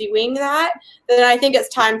sales doing that, then I think it's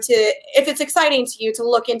time to, if it's exciting to you, to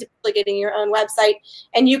look into getting your own website.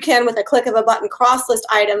 And you can, with a click of a button, cross-list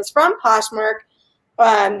items from Poshmark,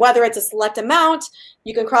 whether it's a select amount,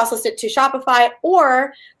 you can cross-list it to Shopify,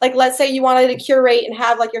 or like, let's say you wanted to curate and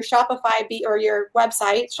have like your Shopify be, or your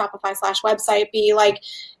website, Shopify/website be like,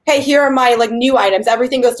 hey, here are my like new items.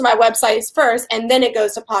 Everything goes to my websites first, and then it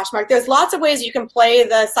goes to Poshmark. There's lots of ways you can play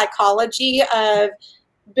the psychology of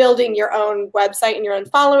building your own website and your own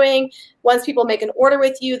following. Once people make an order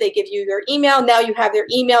with you, they give you your email. Now you have their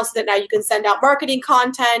email, so that now you can send out marketing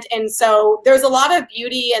content. And so there's a lot of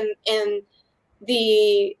beauty in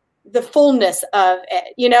the fullness of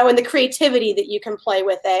it, you know, and the creativity that you can play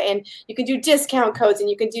with it. And you can do discount codes, and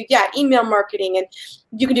you can do, email marketing, and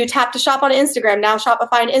you can do tap to shop on Instagram. Now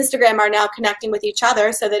Shopify and Instagram are now connecting with each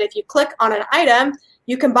other, so that if you click on an item,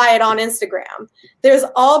 you can buy it on Instagram. There's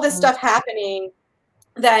all this stuff happening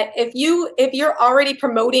that if you're already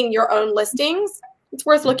promoting your own listings, it's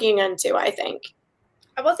worth looking into, I think.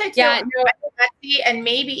 I will say too, Etsy and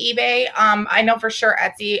maybe eBay. I know for sure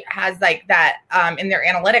Etsy has like that in their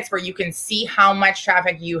analytics, where you can see how much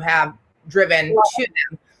traffic you have driven to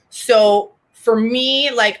them. So for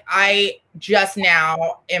me, like, I just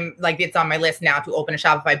now am like, it's on my list now to open a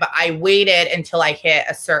Shopify, but I waited until I hit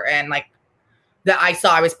a certain, like, that I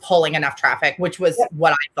saw I was pulling enough traffic, which was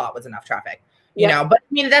what I thought was enough traffic. You know, but I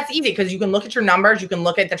mean, that's easy, because you can look at your numbers, you can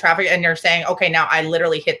look at the traffic, and you're saying, okay, now I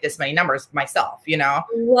literally hit this many numbers myself, you know?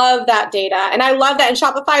 Love that data. And I love that. And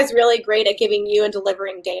Shopify is really great at giving you and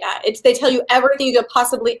delivering data. They tell you everything you could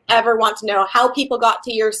possibly ever want to know, how people got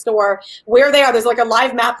to your store, where they are. There's like a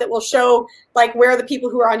live map that will show like where the people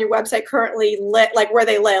who are on your website currently like where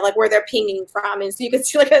they live, like where they're pinging from. And so you can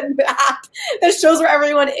see like a map that shows where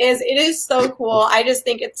everyone is. It is so cool. I just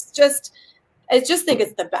think it's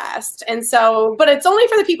the best. And so, but it's only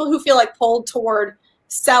for the people who feel like pulled toward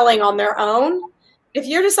selling on their own. If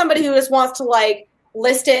you're just somebody who just wants to like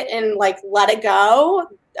list it and like let it go,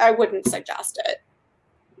 I wouldn't suggest it.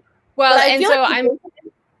 Well, and so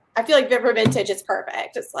I feel like for vintage, it's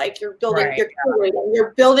perfect. It's like you're building,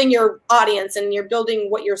 you're building your audience, and you're building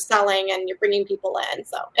what you're selling, and you're bringing people in.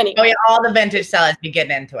 So anyway. Oh yeah, all the vintage sellers be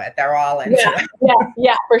getting into it. They're all into it.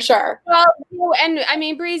 Yeah, for sure. Well, and I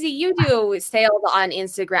mean, Breezy, you do sales on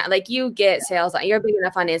Instagram. Like, you get sales you're big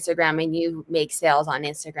enough on Instagram, and you make sales on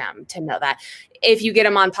Instagram to know that. If you get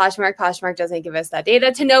them on Poshmark doesn't give us that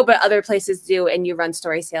data to know, but other places do, and you run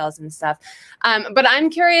story sales and stuff. But I'm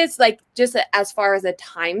curious, like, just as far as a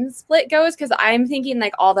time split goes, because I'm thinking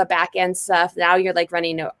like all the back end stuff. Now you're like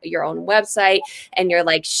running your own website, and you're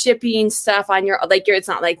like shipping stuff on your, like, it's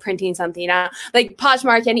not like printing something out. Like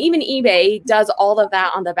Poshmark and even eBay does all of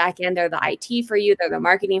that on the back end. They're the IT for you. They're the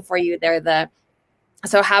marketing for you.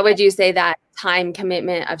 So how would you say that time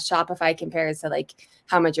commitment of Shopify compares to like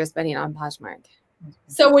how much you're spending on Poshmark?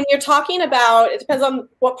 So when you're talking about, it depends on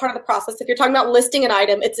what part of the process. If you're talking about listing an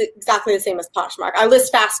item, it's exactly the same as Poshmark. I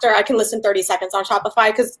list faster. I can list in 30 seconds on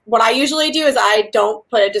Shopify, because what I usually do is I don't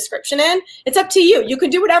put a description in. It's up to you. You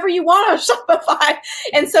can do whatever you want on Shopify.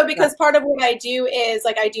 And so because part of what I do is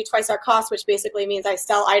like I do twice our cost, which basically means I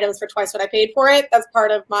sell items for twice what I paid for it. That's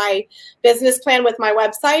part of my business plan with my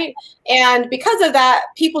website. And because of that,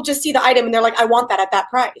 people just see the item and they're like, I want that at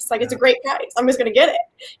that price. Like, it's a great price. I'm just going to get it.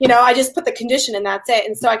 You know, I just put the condition in, that's it.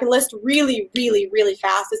 And so I can list really, really, really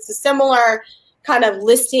fast. It's a similar kind of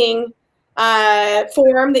listing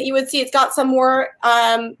form that you would see. It's got some more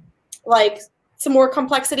some more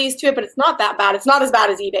complexities to it, but it's not that bad. It's not as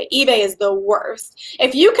bad as eBay. eBay is the worst.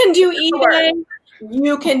 If you can do eBay,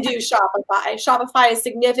 you can do Shopify. Shopify is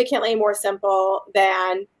significantly more simple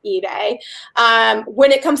than eBay.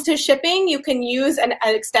 When it comes to shipping, you can use an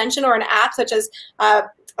extension or an app such as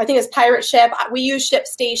I think it's Pirate Ship. We use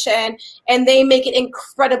ShipStation, and they make it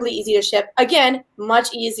incredibly easy to ship. Again, much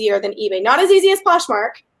easier than eBay. Not as easy as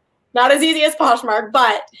Poshmark,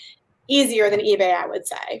 but easier than eBay, I would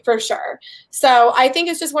say, for sure. So I think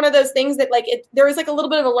it's just one of those things that like there is like a little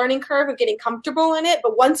bit of a learning curve of getting comfortable in it.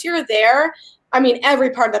 But once you're there, I mean, every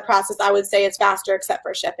part of the process, I would say, is faster except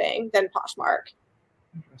for shipping than Poshmark.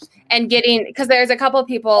 And getting, because there's a couple of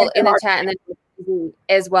people in the chat and then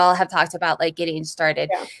as well have talked about like getting started.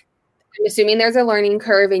 Yeah. I'm assuming there's a learning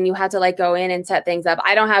curve and you have to like go in and set things up.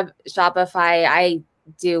 I don't have Shopify. I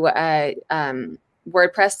do a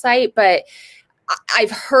WordPress site, but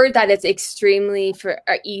I've heard that it's extremely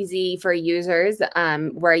easy for users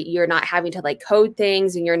where you're not having to like code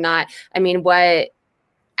things and you're not, I mean, what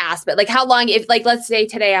aspect, like how long, if like, let's say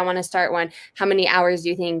today I want to start one, how many hours do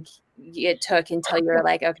you think it took until you're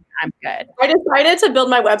like, okay, I'm good? I decided to build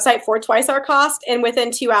my website for twice our cost, and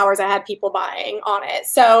within 2 hours I had people buying on it.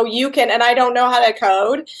 So you can, and I don't know how to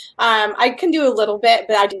code. I can do a little bit,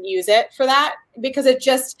 but I didn't use it for that because it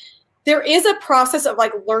just, there is a process of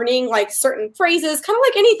like learning like certain phrases, kind of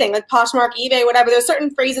like anything, like Poshmark, eBay, whatever. There's certain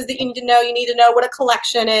phrases that you need to know. You need to know what a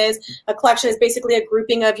collection is. A collection is basically a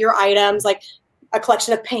grouping of your items, like a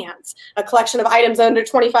collection of pants, a collection of items under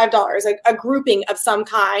 $25, like a grouping of some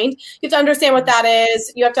kind. You have to understand what that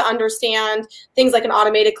is. You have to understand things like an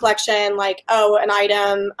automated collection, like, oh, an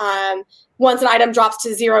item, once an item drops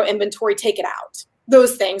to 0 inventory, take it out.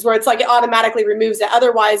 Those things where it's like it automatically removes it.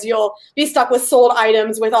 Otherwise, you'll be stuck with sold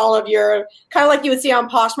items with all of your, kind of like you would see on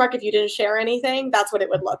Poshmark if you didn't share anything. That's what it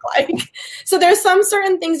would look like. So there's some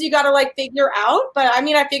certain things you got to like figure out. But I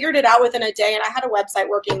mean, I figured it out within a day, and I had a website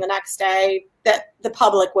working the next day that the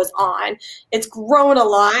public was on. It's grown a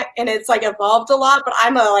lot and it's like evolved a lot, but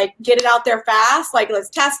I'm a like, get it out there fast. Like, let's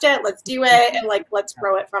test it, let's do it, and like, let's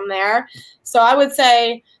grow it from there. So I would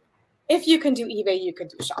say if you can do eBay, you could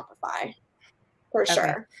do Shopify. For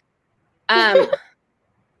sure. I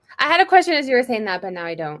had a question as you were saying that, but now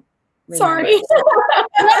I don't. Sorry. That's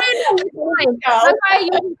why you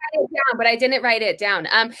didn't write it down, but I didn't write it down.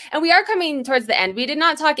 And we are coming towards the end. We did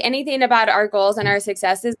not talk anything about our goals and our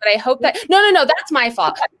successes, but I hope that no, that's my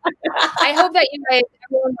fault. I hope that you guys,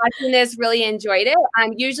 everyone watching this, really enjoyed it.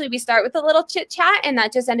 Usually we start with a little chit chat, and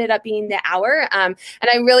that just ended up being the hour. And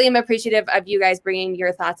I really am appreciative of you guys bringing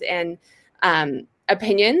your thoughts and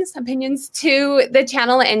opinions to the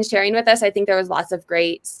channel and sharing with us. I think there was lots of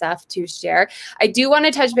great stuff to share. I do want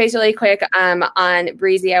to touch base really quick on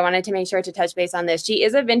Breezy. I wanted to make sure to touch base on this. She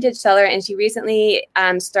is a vintage seller, and she recently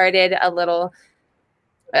started a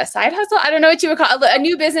side hustle. I don't know what you would call it, a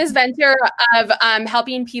new business venture of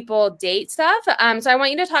helping people date stuff. So I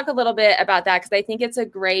want you to talk a little bit about that, because I think it's a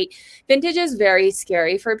great, vintage is very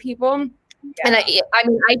scary for people. Yeah. And I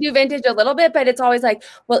mean, I do vintage a little bit, but it's always like,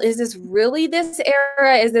 well, is this really this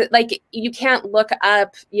era? Is it like, you can't look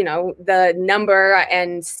up, the number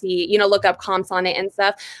and see, look up comps on it and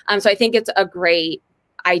stuff. So I think it's a great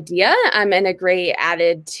idea and a great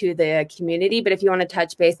added to the community. But if you want to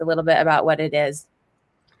touch base a little bit about what it is.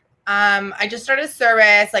 I just started a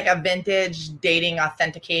service, like a vintage dating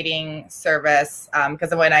authenticating service.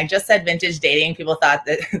 Because when I just said vintage dating, people thought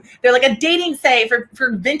that they're like a dating site for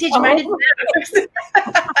vintage minded. I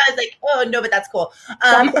was like, oh no, but that's cool.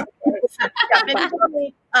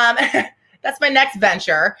 That's my next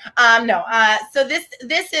venture. So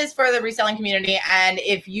this is for the reselling community. And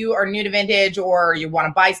if you are new to vintage or you want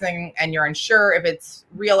to buy something and you're unsure if it's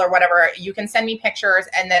real or whatever, you can send me pictures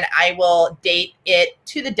and then I will date it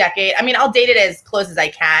to the decade. I mean, I'll date it as close as I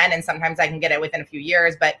can. And sometimes I can get it within a few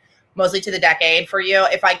years, but mostly to the decade for you.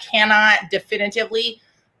 If I cannot definitively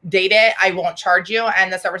date it, I won't charge you.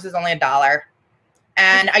 And the service is only $1.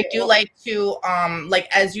 And I do like to,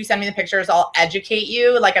 as you send me the pictures, I'll educate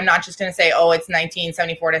you. Like, I'm not just going to say, oh, it's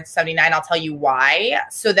 1974 to 79. I'll tell you why,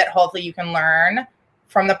 so that hopefully you can learn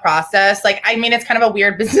from the process. Like, I mean, it's kind of a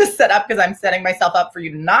weird business setup because I'm setting myself up for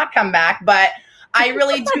you to not come back. But I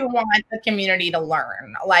really do want the community to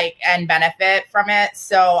learn, and benefit from it.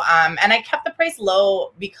 So, and I kept the price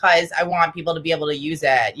low because I want people to be able to use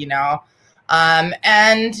it,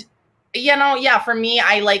 for me,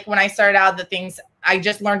 I like when I started out I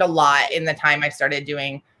just learned a lot in the time I started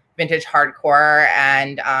doing vintage hardcore.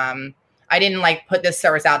 And I didn't put this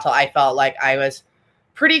service out till I felt like I was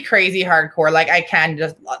pretty crazy hardcore. Like, I can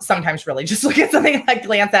just sometimes really just look at something,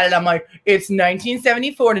 glance at it. I'm like, it's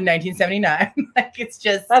 1974 to 1979. It's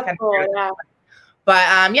just that's kind cool, of yeah.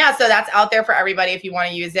 But so that's out there for everybody if you want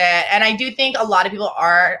to use it. And I do think a lot of people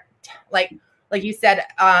are like you said,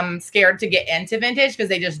 scared to get into vintage because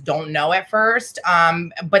they just don't know at first.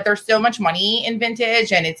 But there's so much money in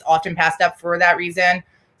vintage and it's often passed up for that reason.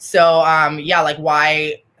 So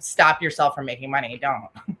why stop yourself from making money? Don't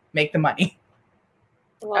make the money.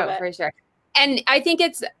 Love it. For sure. And I think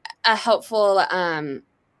it's a helpful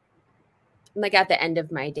like at the end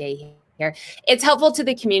of my day here. It's helpful to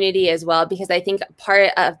the community as well, because I think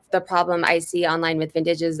part of the problem I see online with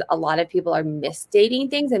vintage is a lot of people are misstating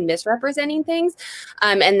things and misrepresenting things.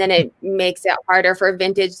 And then it makes it harder for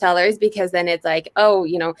vintage sellers, because then it's like, oh,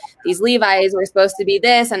 you know, these Levi's were supposed to be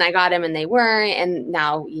this and I got them and they weren't. And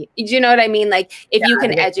now, you know what I mean? Like if you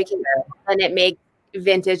can educate them, then it makes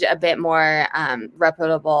vintage a bit more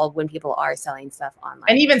reputable when people are selling stuff online.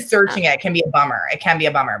 And even searching it can be a bummer. It can be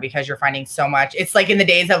a bummer because you're finding so much. It's like in the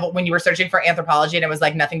days of when you were searching for Anthropologie and it was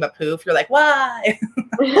like nothing but poof. You're like, why?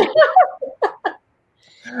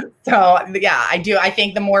 So yeah, I do. I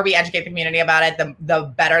think the more we educate the community about it,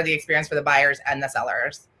 the better the experience for the buyers and the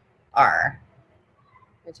sellers are.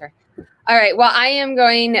 For sure. All right. Well, I am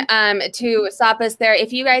going to stop us there.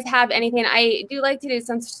 If you guys have anything, I do like to do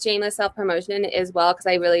some shameless self-promotion as well, because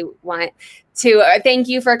I really want to thank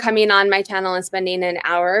you for coming on my channel and spending an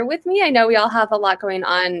hour with me. I know we all have a lot going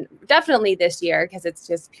on, definitely this year, because it's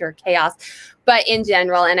just pure chaos, but in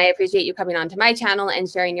general, and I appreciate you coming onto my channel and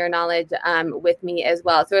sharing your knowledge with me as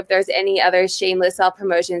well. So if there's any other shameless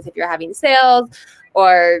self-promotions, if you're having sales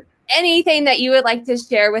or anything that you would like to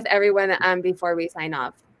share with everyone before we sign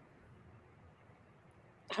off.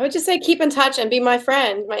 I would just say keep in touch and be my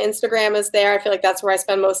friend. My Instagram is there. I feel like that's where I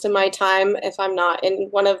spend most of my time if I'm not in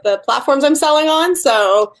one of the platforms I'm selling on.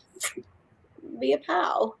 So be a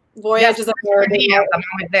pal. Voyage is a word. I'm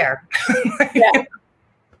always there. Yeah.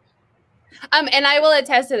 And I will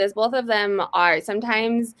attest to this. Both of them are.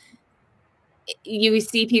 Sometimes you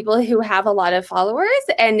see people who have a lot of followers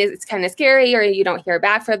and it's kind of scary, or you don't hear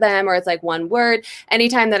back from them, or it's like one word.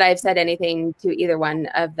 Anytime that I've said anything to either one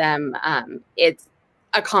of them, it's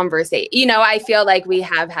a conversation. You know, I feel like we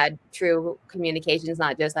have had true communications,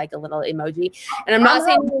 not just like a little emoji. And I'm not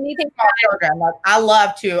saying anything. I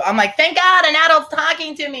love to. I'm like, thank God an adult's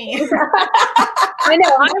talking to me. I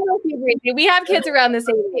know. I'm with you, Brittany. We have kids around the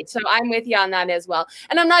same age, so I'm with you on that as well.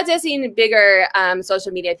 And I'm not just seeing bigger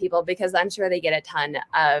social media people, because I'm sure they get a ton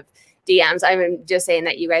of DMs. I'm just saying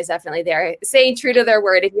that you guys definitely they're staying true to their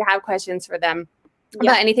word. If you have questions for them,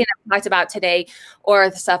 about anything that we talked about today or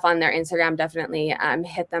the stuff on their Instagram, definitely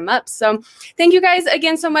hit them up. So thank you guys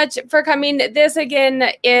again so much for coming. This again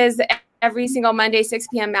is every single Monday, 6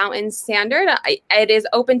 p.m. Mountain Standard. It is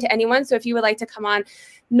open to anyone. So if you would like to come on,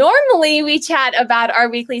 normally we chat about our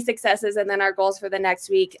weekly successes and then our goals for the next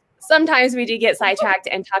week. Sometimes we do get sidetracked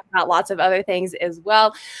and talk about lots of other things as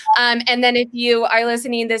well. And then if you are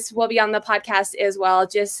listening, this will be on the podcast as well.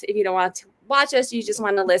 Just if you don't want to watch us, you just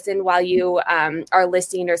want to listen while you are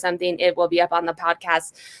listening or something, it will be up on the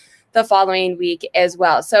podcast the following week as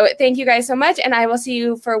well. So thank you guys so much. And I will see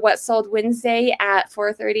you for What Sold Wednesday at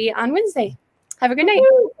 4:30 on Wednesday. Have a good night.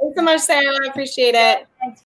 Thanks so much, Sarah. I appreciate it.